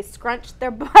 but they scrunch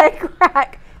their butt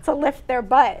crack to lift their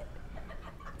butt.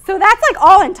 So that's like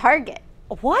all in Target.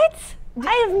 What?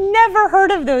 I have never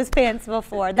heard of those pants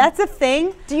before. That's a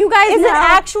thing? Do you guys Is know? it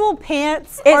actual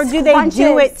pants, or It's do they do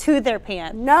scrunches. it to their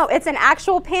pants? No, it's an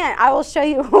actual pant. I will show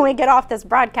you when we get off this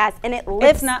broadcast, and it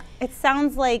lifts It's not. It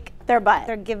sounds like their butt.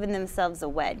 they're giving themselves a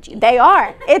wedgie. They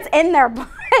are. It's in their butt.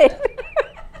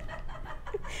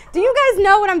 Do you guys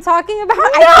know what I'm talking about? No,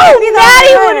 I can't be the Maddie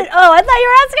only one. wouldn't. Oh, I thought you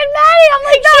were asking Maddie. I'm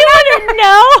like, she wouldn't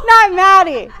know. Not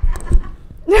Maddie.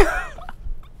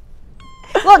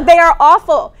 Look, they are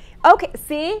awful. Okay,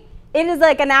 see? It is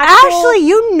like an actual... Ashley,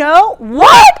 you know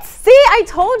what? See, I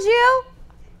told you.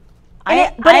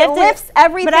 But it lifts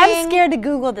everything. But I'm scared to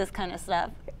Google this kind of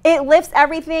stuff. It lifts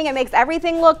everything. It makes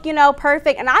everything look, you know,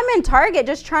 perfect. And I'm in Target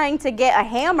just trying to get a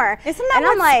hammer. Isn't that and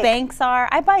what I'm like, Spanx are?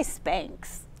 I buy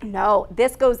Spanx. no,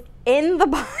 this goes in the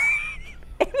butt.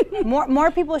 More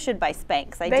people should buy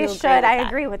Spanx. They do agree should. with I that.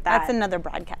 agree with that. That's another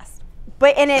broadcast.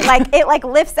 But and it like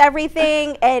lifts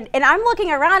everything, and I'm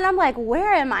looking around. And I'm like,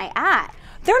 where am I at?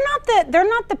 They're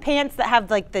not the pants that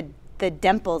have like the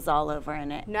dimples all over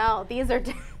in it. No, these are.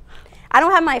 I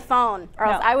don't have my phone, or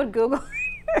else No. I would Google.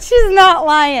 She's not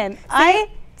lying. I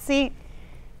see.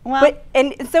 Well, But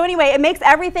and so anyway, it makes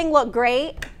everything look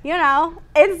great, you know.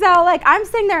 And so like I'm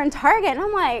sitting there in Target, and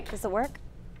I'm like, does it work?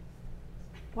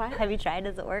 what? Have you tried?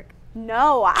 Does it work?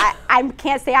 No, I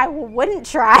can't say I wouldn't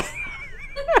try.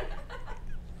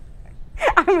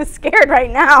 I'm scared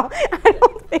right now. I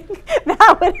don't think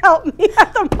that would help me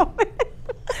at the moment.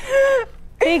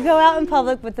 They go out in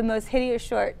public with the most hideous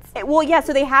shorts. Well, yeah,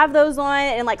 so they have those on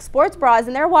and like sports bras,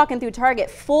 and they're walking through Target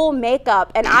full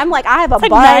makeup, and I'm like, I have a It's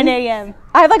like bun. 9 a.m.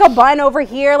 I have like a bun over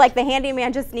here, like the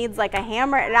handyman just needs like a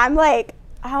hammer, and I'm like,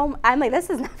 this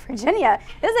is not Virginia.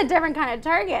 This is a different kind of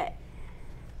Target.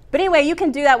 But anyway, you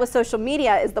can do that with social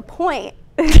media is the point.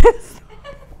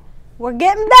 We're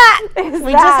getting back.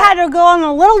 We just had to go on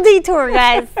a little detour,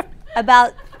 guys,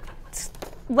 about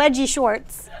wedgie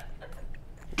shorts.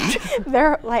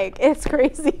 They're like, it's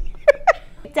crazy.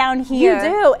 Down here. You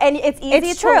do, and it's easy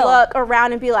It's to true. look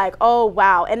around and be like, oh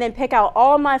wow, and then pick out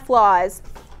all my flaws.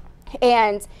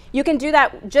 And you can do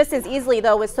that just as easily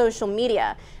though with social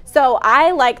media. So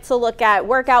I like to look at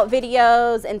workout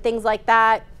videos and things like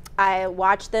that. I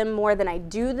watch them more than I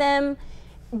do them.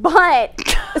 But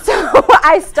so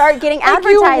I start getting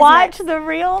advertisements. You watch the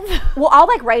reels? Well, I'll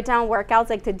like write down workouts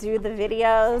like to do the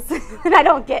videos, and I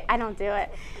don't do it.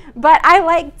 But I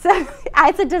like to.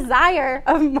 It's a desire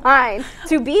of mine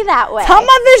to be that way. It's on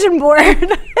my vision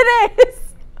board. It is.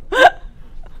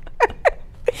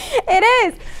 It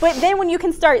is. But then when you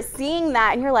can start seeing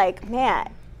that, and you're like,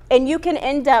 man, and you can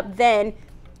end up then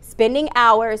spending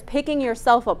hours picking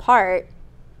yourself apart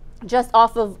just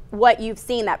off of what you've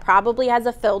seen that probably has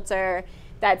a filter,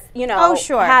 that's, you know, Oh,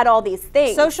 sure. had all these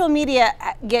things. Social media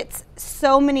gets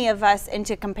so many of us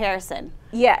into comparison.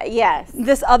 Yeah, yes.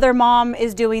 This other mom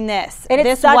is doing this. And it's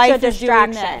this such wife a is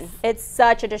doing distraction. this. It's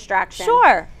such a distraction.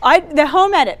 Sure. The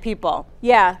home edit people.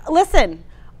 Yeah. Listen,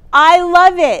 I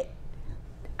love it.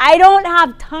 I don't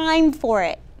have time for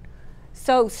it.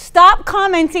 So stop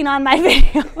commenting on my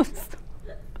videos.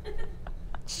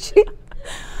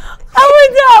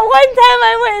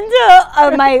 I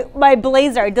went into my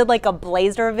blazer. I did like a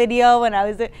blazer video, and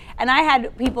I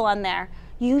had people on there.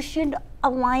 You should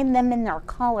align them in their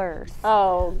colors.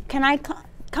 Oh, Can I?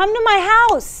 come to my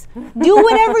house. Do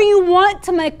whatever you want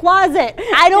to my closet.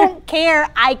 I don't care.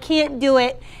 I can't do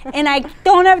it. And I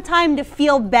don't have time to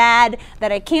feel bad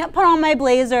that I can't put on my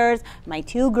blazers, my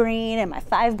 2 green and my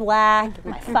 5 black,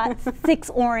 and my 6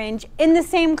 orange in the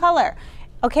same color.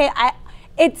 Okay,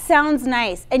 it sounds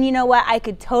nice. And you know what? I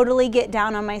could totally get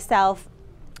down on myself,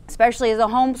 especially as a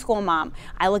homeschool mom.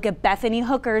 I look at Bethany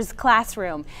Hooker's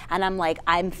classroom and I'm like,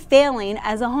 I'm failing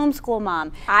as a homeschool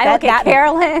mom. I look at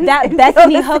Carolyn. That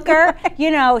Bethany Hooker,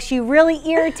 you know, she really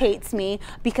irritates me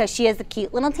because she has a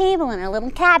cute little table and her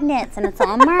little cabinets and it's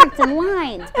all marked and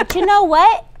lined. But you know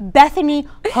what, Bethany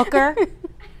Hooker?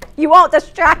 You won't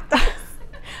distract us.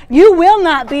 You will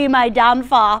not be my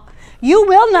downfall. You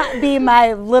will not be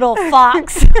my little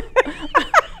fox.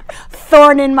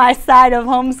 Thorn in my side of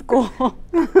homeschool.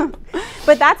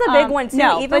 But that's a big one too,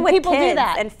 no, even with people kids do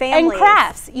that. and families. And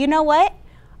crafts. You know what?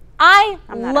 I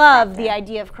not love a the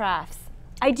idea of crafts.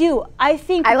 I do. I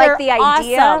think I like the they're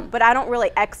idea, awesome. but I don't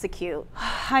really execute.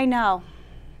 I know.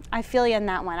 I feel you on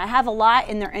that one. I have a lot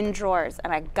and they're in drawers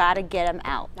and I gotta get them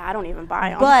out. I don't even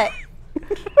buy them.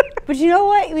 But you know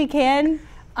what? We can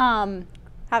have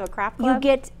a craft club. you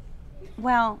get,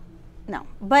 well, no,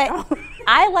 but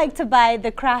I like to buy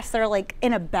the crafts that are like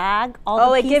in a bag.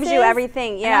 All the it gives you pieces,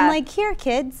 everything. Yeah. And I'm like, here,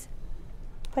 kids,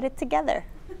 put it together.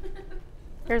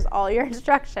 Here's all your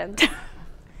instructions.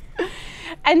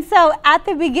 And so at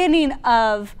the beginning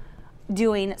of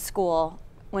doing school,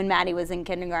 when Maddie was in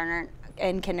kindergarten,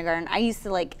 I used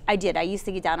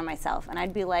to get down on myself and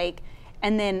I'd be like,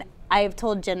 and then I have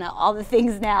told Jenna all the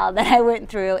things now that I went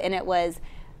through, and it was,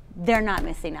 they're not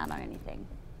missing out on anything.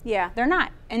 Yeah. They're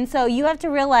not. And so you have to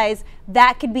realize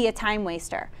that could be a time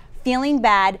waster. Feeling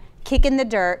bad, kicking the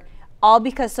dirt, all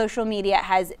because social media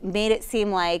has made it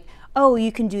seem like, oh,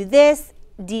 you can do this,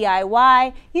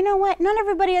 DIY. You know what? Not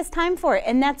everybody has time for it,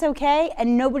 and that's okay,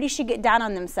 and nobody should get down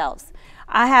on themselves.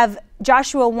 I have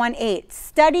Joshua 1:8.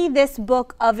 Study this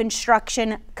book of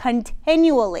instruction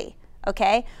continually.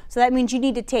 Okay? So that means you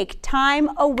need to take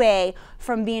time away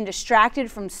from being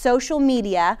distracted from social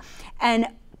media and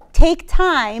take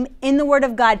time in the Word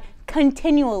of God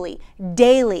continually,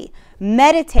 daily.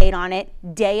 Meditate on it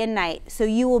day and night so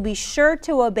you will be sure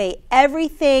to obey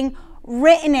everything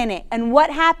written in it. And what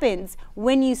happens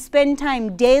when you spend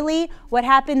time daily? What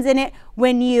happens in it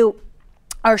when you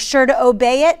are sure to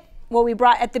obey it? What we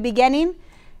brought at the beginning?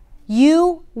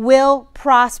 You will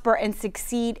prosper and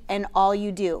succeed in all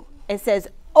you do. It says,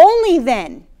 only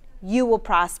then you will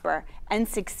prosper and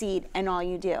succeed in all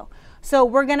you do. So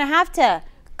we're going to have to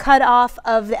cut off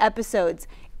of the episodes.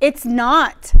 It's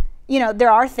not,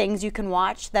 there are things you can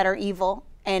watch that are evil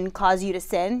and cause you to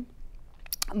sin,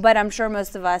 but I'm sure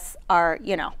most of us are,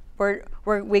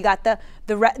 we got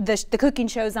the cooking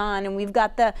shows on, and we've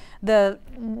got the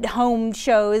home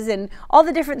shows and all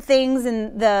the different things,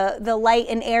 and the light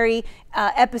and airy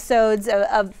episodes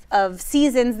of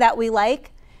seasons that we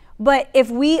like. But if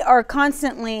we are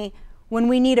constantly, when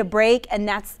we need a break, and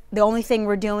that's the only thing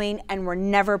we're doing, and we're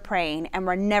never praying, and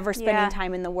we're never spending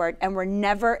time in the Word, and we're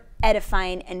never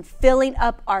edifying and filling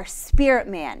up our spirit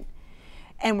man,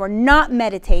 and we're not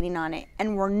meditating on it,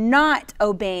 and we're not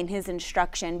obeying His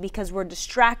instruction because we're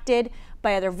distracted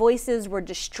by other voices, we're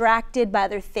distracted by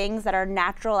other things that our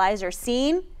natural eyes are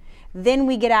seeing, then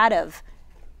we get out of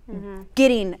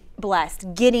getting blessed,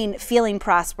 feeling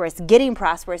prosperous, getting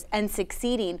prosperous, and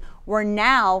succeeding. We're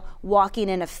now walking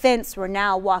in offense. We're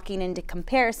now walking into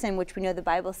comparison, which we know the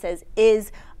Bible says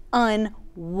is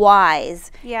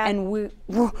unwise. Yeah. And we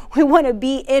want to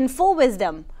be in full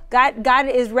wisdom. God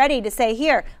is ready to say,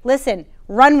 here, listen,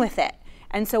 run with it.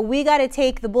 And so we got to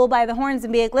take the bull by the horns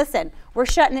and be like, listen, we're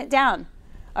shutting it down.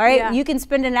 All right? Yeah. You can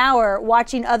spend an hour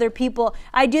watching other people.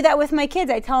 I do that with my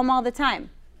kids. I tell them all the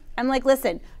time. I'm like,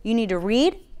 listen, you need to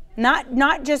read,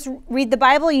 not just read the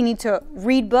Bible. You need to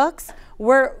read books.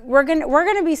 We're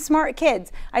gonna be smart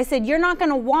kids. I said, you're not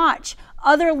gonna watch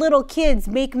other little kids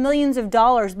make millions of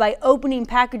dollars by opening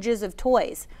packages of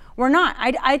toys. We're not.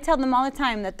 I tell them all the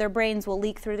time that their brains will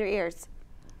leak through their ears.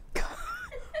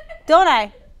 Don't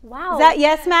I? Wow. Is that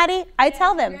yes, Maddie? I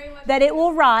tell them that it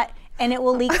will rot and it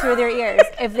will leak through their ears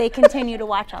if they continue to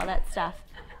watch all that stuff.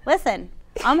 Listen,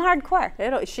 I'm hardcore.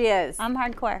 She is. I'm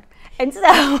hardcore. And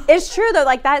so it's true though,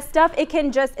 like that stuff,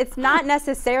 it's not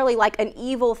necessarily like an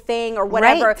evil thing or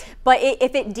whatever, Right. but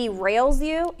if it derails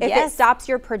you, if Yes. it stops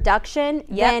your production,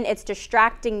 then it's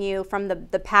distracting you from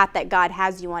the path that God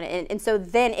has you on. And so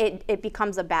then it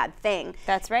becomes a bad thing.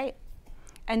 That's right.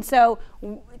 And so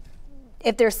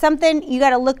if there's something, you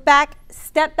got to look back,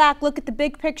 step back, look at the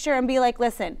big picture and be like,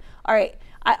 listen, all right,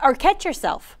 or catch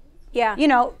yourself. Yeah.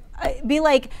 Be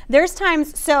like, there's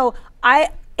times, so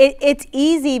it's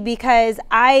easy because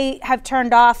I have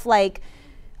turned off like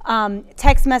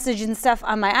text message and stuff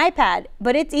on my iPad,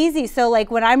 but it's easy. So like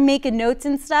when I'm making notes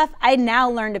and stuff, I now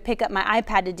learn to pick up my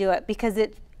iPad to do it, because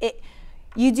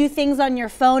you do things on your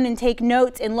phone and take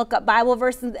notes and look up Bible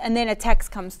verses, and then a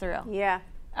text comes through. Yeah.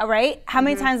 All right. How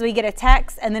many times we get a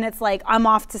text and then it's like, I'm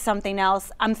off to something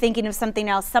else. I'm thinking of something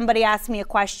else. Somebody asked me a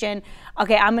question.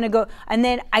 Okay, I'm going to go. And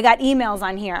then I got emails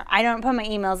on here. I don't put my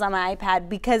emails on my iPad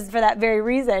because for that very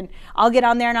reason, I'll get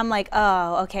on there and I'm like,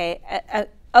 oh, okay.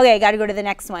 Okay, I got to go to the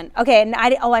next one. Okay, and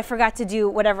I forgot to do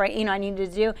whatever I needed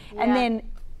to do. Yeah. And then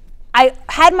I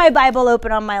had my Bible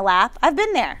open on my lap. I've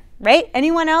been there, right?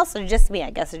 Anyone else, or just me? I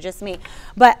guess it's just me.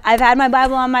 But I've had my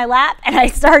Bible on my lap, and I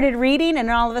started reading, and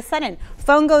then all of a sudden,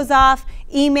 phone goes off,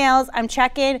 emails, I'm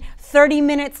checking. 30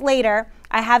 minutes later,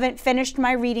 I haven't finished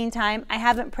my reading time. I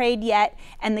haven't prayed yet,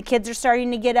 and the kids are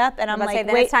starting to get up, and I'm like,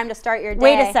 wait, it's time to start your day.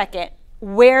 Wait a second.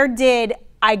 Where did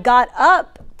I got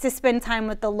up to spend time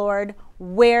with the Lord?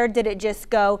 Where did it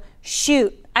just go?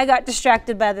 Shoot, I got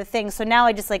distracted by other things. So now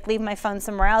I just like leave my phone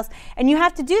somewhere else. And you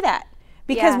have to do that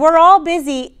because we're all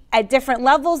busy at different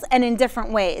levels and in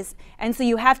different ways. And so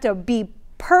you have to be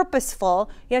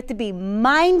purposeful. You have to be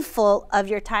mindful of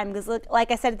your time, because like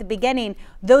I said at the beginning,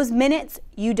 those minutes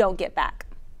you don't get back.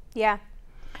 Yeah.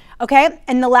 Okay.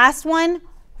 And the last one,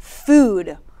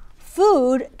 food.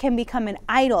 Food can become an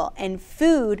idol, and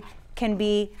food can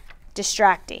be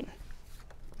distracting.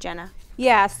 Jenna?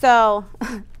 Yeah, so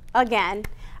again,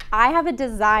 I have a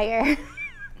desire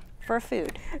for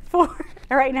food. For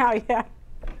right now, yeah.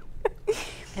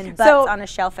 And butts on a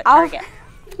shelf at Target.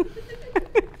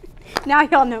 Now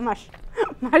y'all know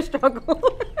my struggle.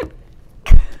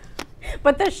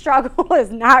 But the struggle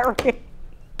is not real.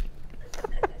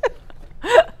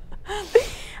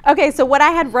 Okay, so what I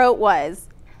had wrote was,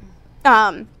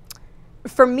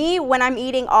 for me, when I'm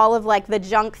eating all of like the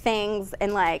junk things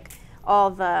and like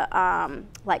all the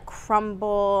like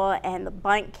crumble and the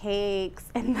bundt cakes,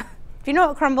 and if you know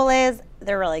what crumble is,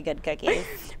 they're really good cookies.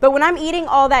 But when I'm eating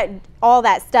all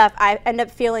that stuff, I end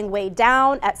up feeling weighed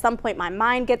down. At some point, my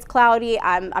mind gets cloudy.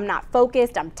 I'm not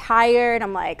focused. I'm tired.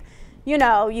 I'm like, you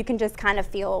can just kind of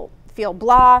feel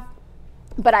blah.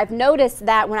 But I've noticed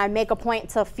that when I make a point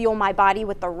to fuel my body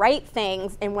with the right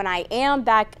things, and when I am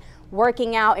back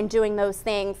working out and doing those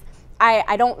things,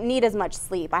 I don't need as much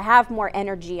sleep. I have more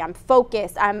energy. I'm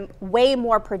focused. I'm way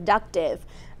more productive.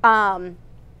 And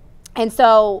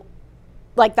so,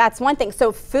 like, that's one thing.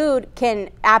 So food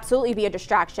can absolutely be a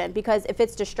distraction, because if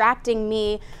it's distracting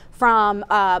me from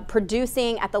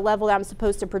producing at the level that I'm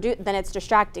supposed to produce, then it's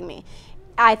distracting me.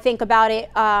 I think about it.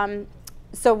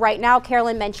 So right now,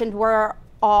 Carolyn mentioned we're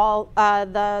all,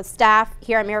 the staff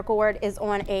here at Miracle Word is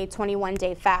on a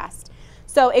 21-day fast.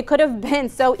 So it could have been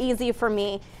so easy for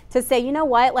me to say, you know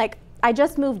what, like, I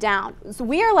just moved down. So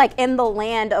we are like in the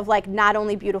land of like not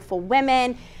only beautiful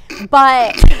women,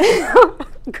 but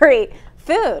great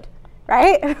food,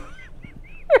 right?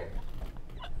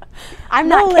 I'm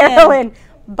not Carolyn,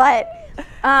 but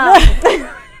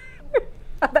oh,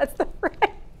 that's the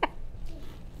right.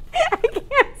 I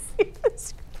can't see the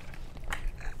screen.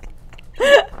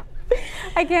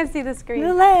 I can't see the screen.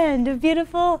 The land of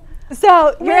beautiful.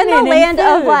 So you're in the land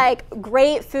of like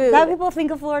great food. A lot of people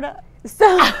think of Florida.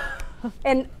 So,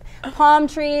 and palm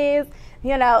trees,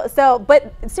 so,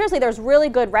 but seriously, there's really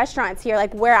good restaurants here.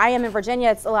 Like where I am in Virginia,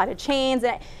 it's a lot of chains.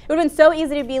 And it would have been so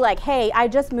easy to be like, hey, I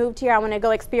just moved here. I want to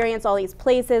go experience all these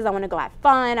places. I want to go have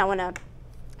fun. I want to,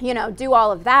 do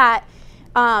all of that.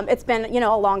 It's been,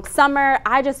 a long summer.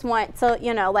 I just want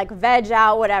to, like veg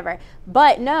out, whatever.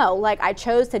 But no, like I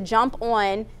chose to jump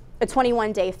on a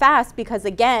 21-day fast because,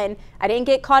 again, I didn't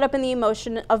get caught up in the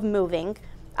emotion of moving.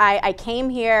 I came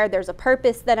here. There's a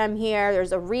purpose that I'm here.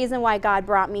 There's a reason why God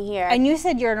brought me here. And you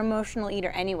said you're an emotional eater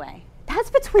anyway.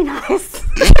 That's between us.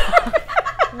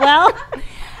 Well,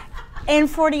 and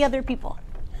 40 other people.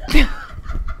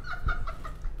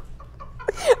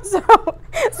 So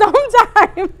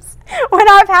sometimes when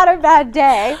I've had a bad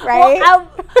day, right?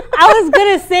 Well, I was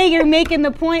going to say you're making the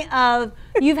point of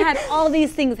you've had all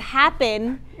these things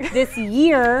happen this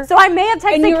year. So I may have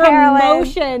texted and your Carolyn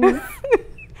emotions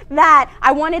that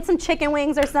I wanted some chicken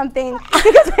wings or something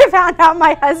because I found out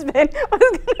my husband was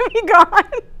going to be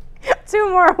gone 2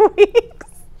 more weeks.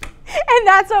 And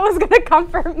that's what was going to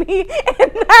comfort me in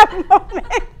that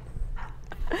moment.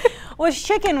 Was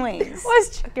chicken wings.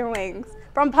 Was chicken wings.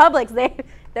 From Publix.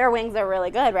 Their wings are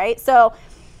really good, right? So,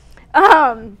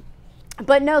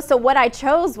 but no, so what I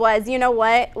chose was, you know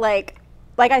what, like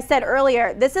I said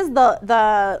earlier, this is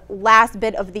the last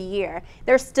bit of the year.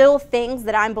 There's still things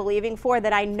that I'm believing for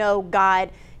that I know God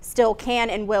still can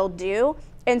and will do.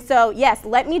 And so, yes,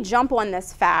 let me jump on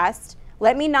this fast.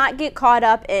 Let me not get caught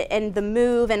up in the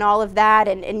move and all of that.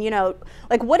 And you know,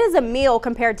 like, what is a meal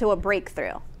compared to a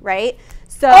breakthrough, right?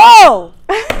 So, Oh!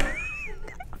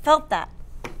 Felt that.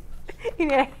 You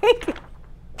know,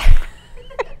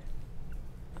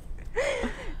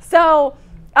 so,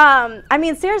 I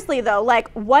mean, seriously though, like,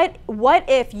 what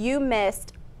if you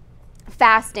missed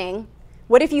fasting?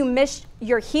 What if you missed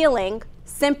your healing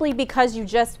simply because you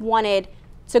just wanted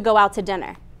to go out to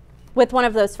dinner with one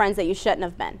of those friends that you shouldn't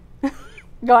have been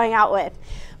going out with?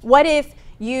 What if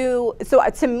you, so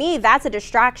to me, that's a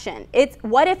distraction. It's,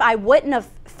 what if I wouldn't have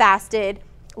fasted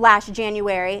last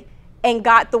January and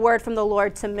got the word from the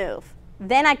Lord to move?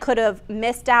 Then I could have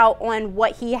missed out on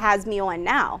what he has me on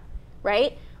now,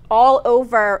 right? All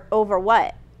over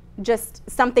what? Just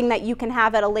something that you can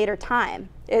have at a later time,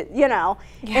 you know?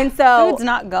 Yeah. And so food's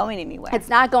not going anywhere. it's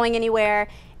not going anywhere.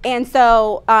 And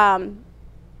so,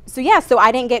 so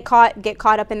I didn't get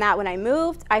caught up in that when I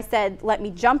moved. I said, let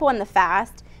me jump on the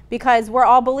fast, because we're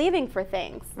all believing for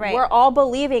things. Right. We're all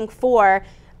believing for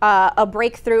a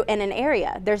breakthrough in an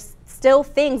area. There's still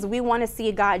things we want to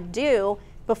see God do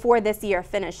before this year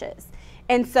finishes.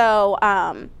 And so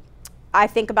I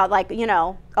think about, like, you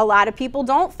know, a lot of people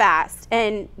don't fast,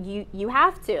 and you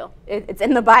have to. It's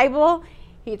in the Bible.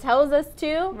 He tells us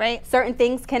to. Right. Certain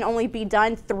things can only be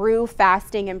done through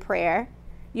fasting and prayer,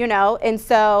 you know? And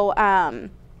so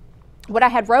what I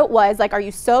had wrote was, like, are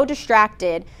you so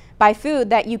distracted by food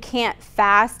that you can't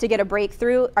fast to get a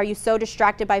breakthrough? Are you so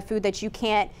distracted by food that you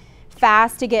can't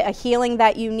fast to get a healing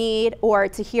that you need, or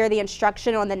to hear the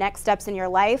instruction on the next steps in your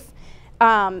life?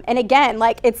 And again,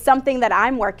 like, it's something that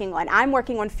I'm working on. I'm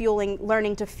working on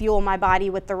learning to fuel my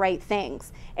body with the right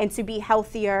things and to be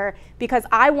healthier, because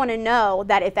I want to know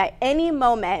that if at any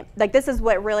moment, like, this is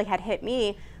what really had hit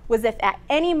me, was if at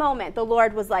any moment the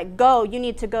Lord was like, go, you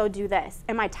need to go do this.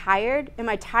 Am I tired? Am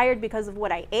I tired because of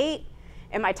what I ate?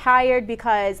 Am I tired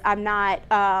because I'm not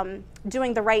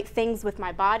doing the right things with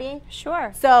my body?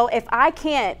 Sure. So if I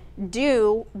can't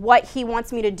do what he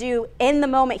wants me to do in the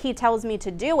moment he tells me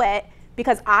to do it,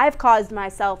 because I've caused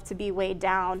myself to be weighed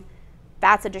down,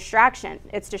 that's a distraction.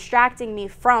 It's distracting me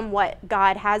from what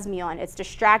God has me on. It's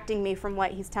distracting me from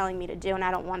what he's telling me to do, and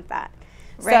I don't want that.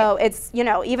 Right. So it's, you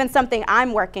know, even something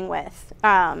I'm working with.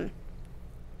 But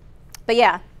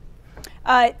yeah.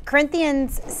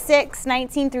 Corinthians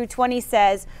 6:19-20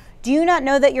 says, do you not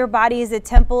know that your body is a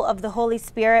temple of the Holy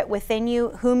Spirit within you,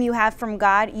 whom you have from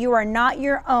God? You are not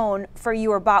your own, for you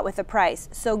were bought with a price.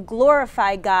 So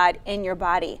glorify God in your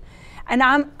body. And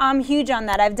I'm huge on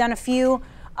that. I've done a few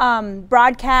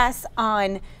broadcasts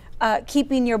on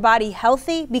keeping your body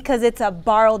healthy, because it's a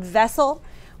borrowed vessel.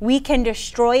 We can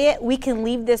destroy it. We can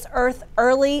leave this earth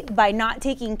early by not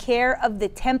taking care of the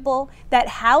temple that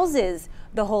houses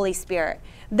the Holy Spirit.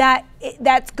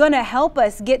 That's going to help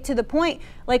us get to the point,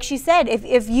 like she said,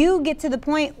 if you get to the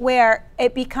point where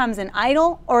it becomes an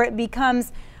idol, or it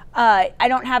becomes, I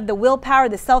don't have the willpower,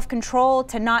 the self-control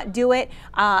to not do it.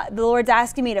 The Lord's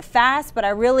asking me to fast, but I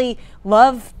really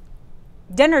love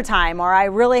dinner time, or I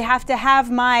really have to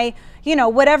have my, you know,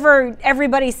 whatever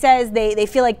everybody says they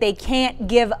feel like they can't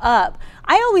give up.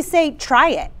 I always say, try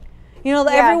it. You know,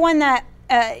 everyone that,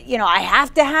 you know, I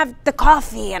have to have the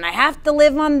coffee, and I have to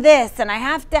live on this, and I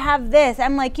have to have this.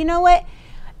 I'm like, you know what?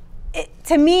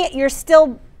 To me, you're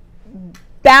still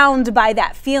bound by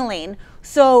that feeling.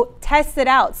 So test it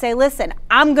out. Say, listen,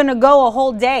 I'm going to go a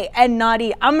whole day and not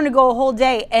eat. I'm going to go a whole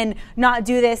day and not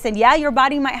do this. And yeah, your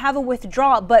body might have a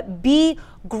withdrawal, but be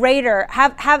greater,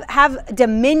 have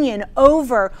dominion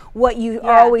over what you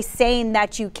are always saying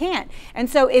that you can't. And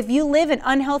so if you live an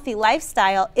unhealthy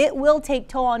lifestyle, it will take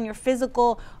toll on your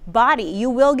physical body. You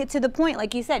will get to the point,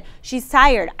 like you said, she's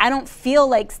tired. I don't feel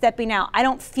like stepping out. I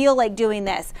don't feel like doing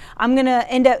this. I'm going to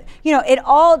end up, you know, it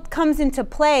all comes into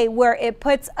play where it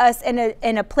puts us in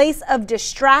a place of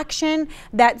distraction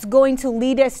that's going to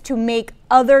lead us to make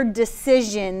other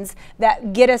decisions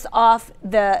that get us off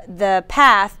the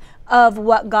path of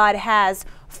what God has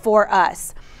for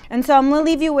us. And so I'm going to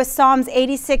leave you with Psalms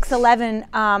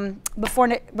 86:11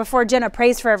 before Jenna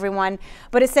prays for everyone.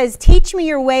 But it says, teach me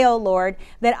your way, O Lord,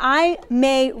 that I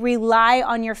may rely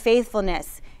on your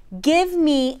faithfulness. Give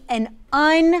me an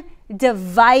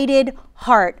undivided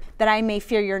heart, that I may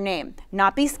fear your name.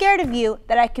 Not be scared of you,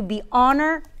 that I can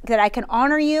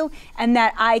honor you, and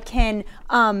that I can,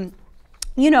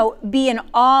 be in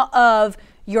awe of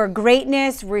your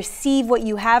greatness, receive what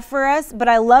you have for us. But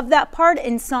I love that part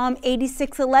in Psalm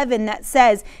 86:11 that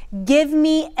says, give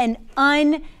me an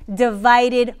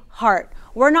undivided heart.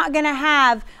 We're not going to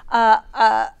have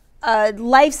a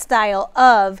lifestyle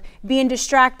of being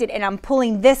distracted, and I'm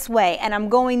pulling this way and I'm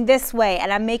going this way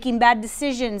and I'm making bad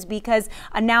decisions because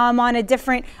now I'm on a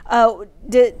different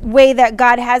way that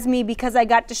God has me because I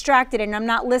got distracted and I'm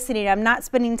not listening. I'm not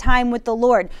spending time with the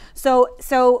Lord.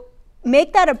 So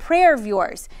make that a prayer of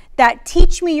yours, that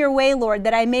teach me your way, Lord,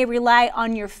 that I may rely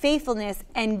on your faithfulness,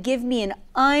 and give me an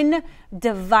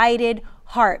undivided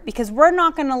heart, because we're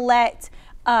not going to let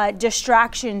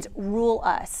distractions rule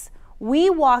us. We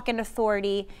walk in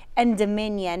authority and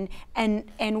dominion, and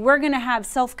we're going to have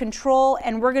self-control,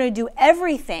 and we're going to do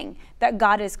everything that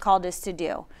God has called us to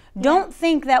do. Don't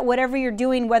think that whatever you're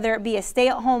doing, whether it be a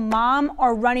stay-at-home mom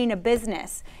or running a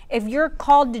business, if you're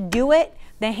called to do it,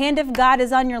 the hand of God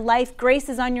is on your life, grace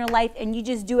is on your life, and you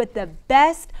just do it the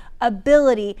best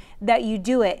ability that you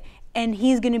do it. And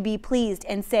he's going to be pleased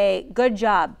and say, good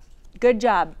job,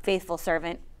 faithful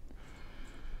servant.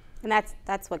 And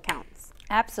that's what counts.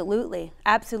 Absolutely,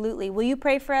 absolutely. Will you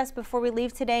pray for us before we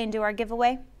leave today and do our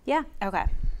giveaway? Yeah. Okay.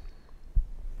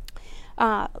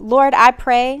 Lord, I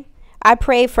pray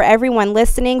for everyone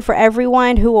listening, for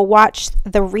everyone who will watch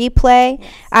the replay.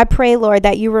 Yes. I pray, Lord,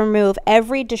 that you remove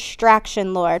every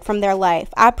distraction, Lord, from their life.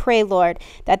 I pray, Lord,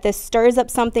 that this stirs up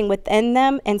something within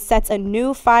them and sets a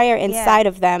new fire inside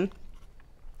of them.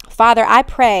 Father, I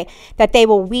pray that they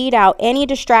will weed out any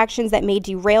distractions that may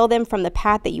derail them from the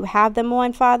path that you have them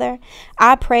on, Father.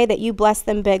 I pray that you bless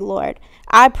them big, Lord.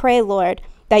 I pray, Lord,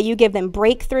 that you give them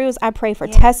breakthroughs. I pray for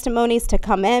testimonies to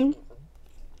come in.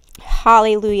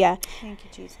 Hallelujah. Thank you,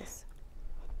 Jesus.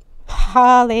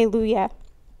 Hallelujah.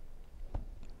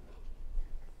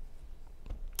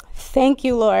 Thank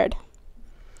you, Lord.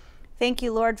 Thank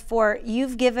you, Lord, for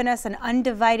you've given us an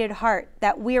undivided heart,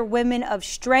 that we are women of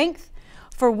strength,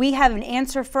 for we have an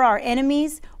answer for our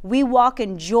enemies. We walk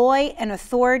in joy and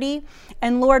authority.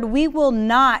 And Lord, we will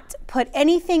not put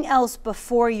anything else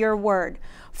before your word.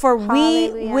 For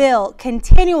we will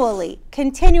continually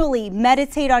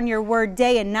meditate on your word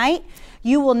day and night.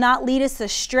 You will not lead us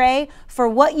astray, for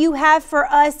what you have for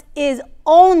us is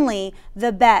only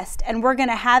the best. And we're going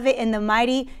to have it in the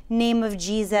mighty name of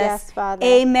Jesus. Yes, Father.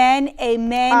 Amen,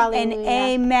 amen, Hallelujah. And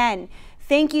amen.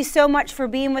 Thank you so much for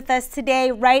being with us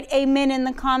today. Write amen in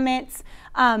the comments.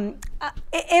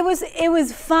 It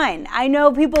was fun. I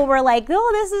know people were like, oh,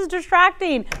 this is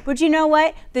distracting. But you know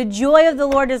what? The joy of the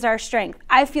Lord is our strength.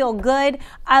 I feel good.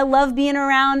 I love being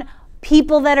around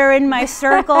people that are in my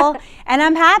circle. And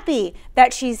I'm happy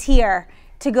that she's here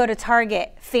to go to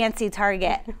Target, fancy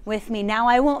Target, with me. Now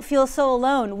I won't feel so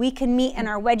alone. We can meet in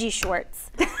our wedgie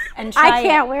shorts and try I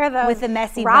can't wear those with a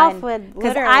messy Ralph bun.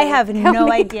 Because I have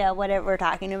no idea what we're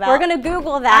talking about. We're going to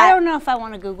Google that. I don't know if I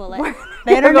want to Google it.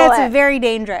 The internet's very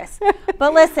dangerous.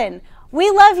 But listen, we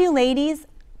love you, ladies.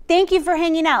 Thank you for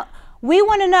hanging out. We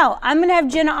want to know. I'm going to have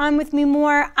Jenna on with me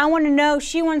more. I want to know.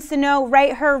 She wants to know.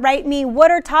 Write her, write me. What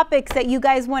are topics that you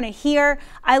guys want to hear?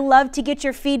 I love to get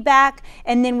your feedback,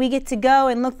 and then we get to go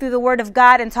and look through the Word of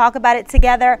God and talk about it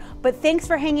together. But thanks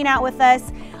for hanging out with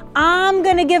us. I'm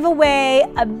going to give away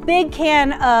a big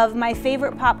can of my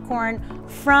favorite popcorn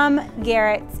from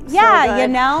Garrett's. Yeah, you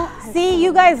know. See,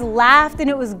 you guys laughed, and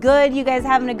it was good. You guys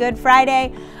having a good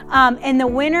Friday. And the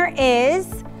winner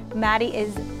is, Maddie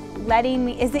is letting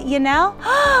me, is it Yanel?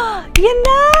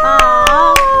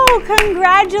 Yanel!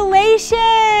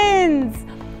 Congratulations!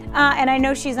 And I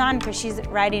know she's on because she's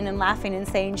writing and laughing and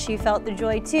saying she felt the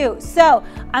joy too. So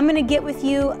I'm going to get with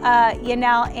you,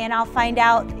 Yanel, and I'll find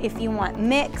out if you want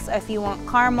mix, if you want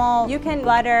caramel, you can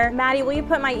butter. Maddie, will you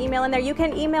put my email in there? You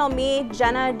can email me,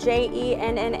 Jenna,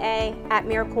 JENNA,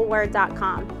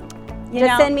 @miracleword.com.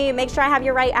 Just send me, make sure I have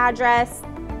your right address,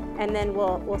 and then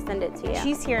we'll send it to you.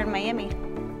 She's here in Miami.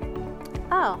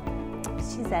 Oh.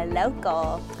 She's a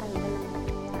local.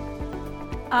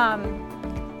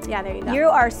 Yeah, there you go. You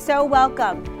are so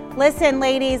welcome. Listen,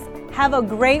 ladies, have a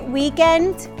great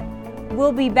weekend.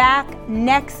 We'll be back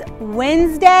next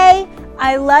Wednesday.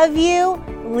 I love you.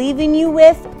 Leaving you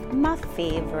with my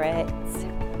favorites.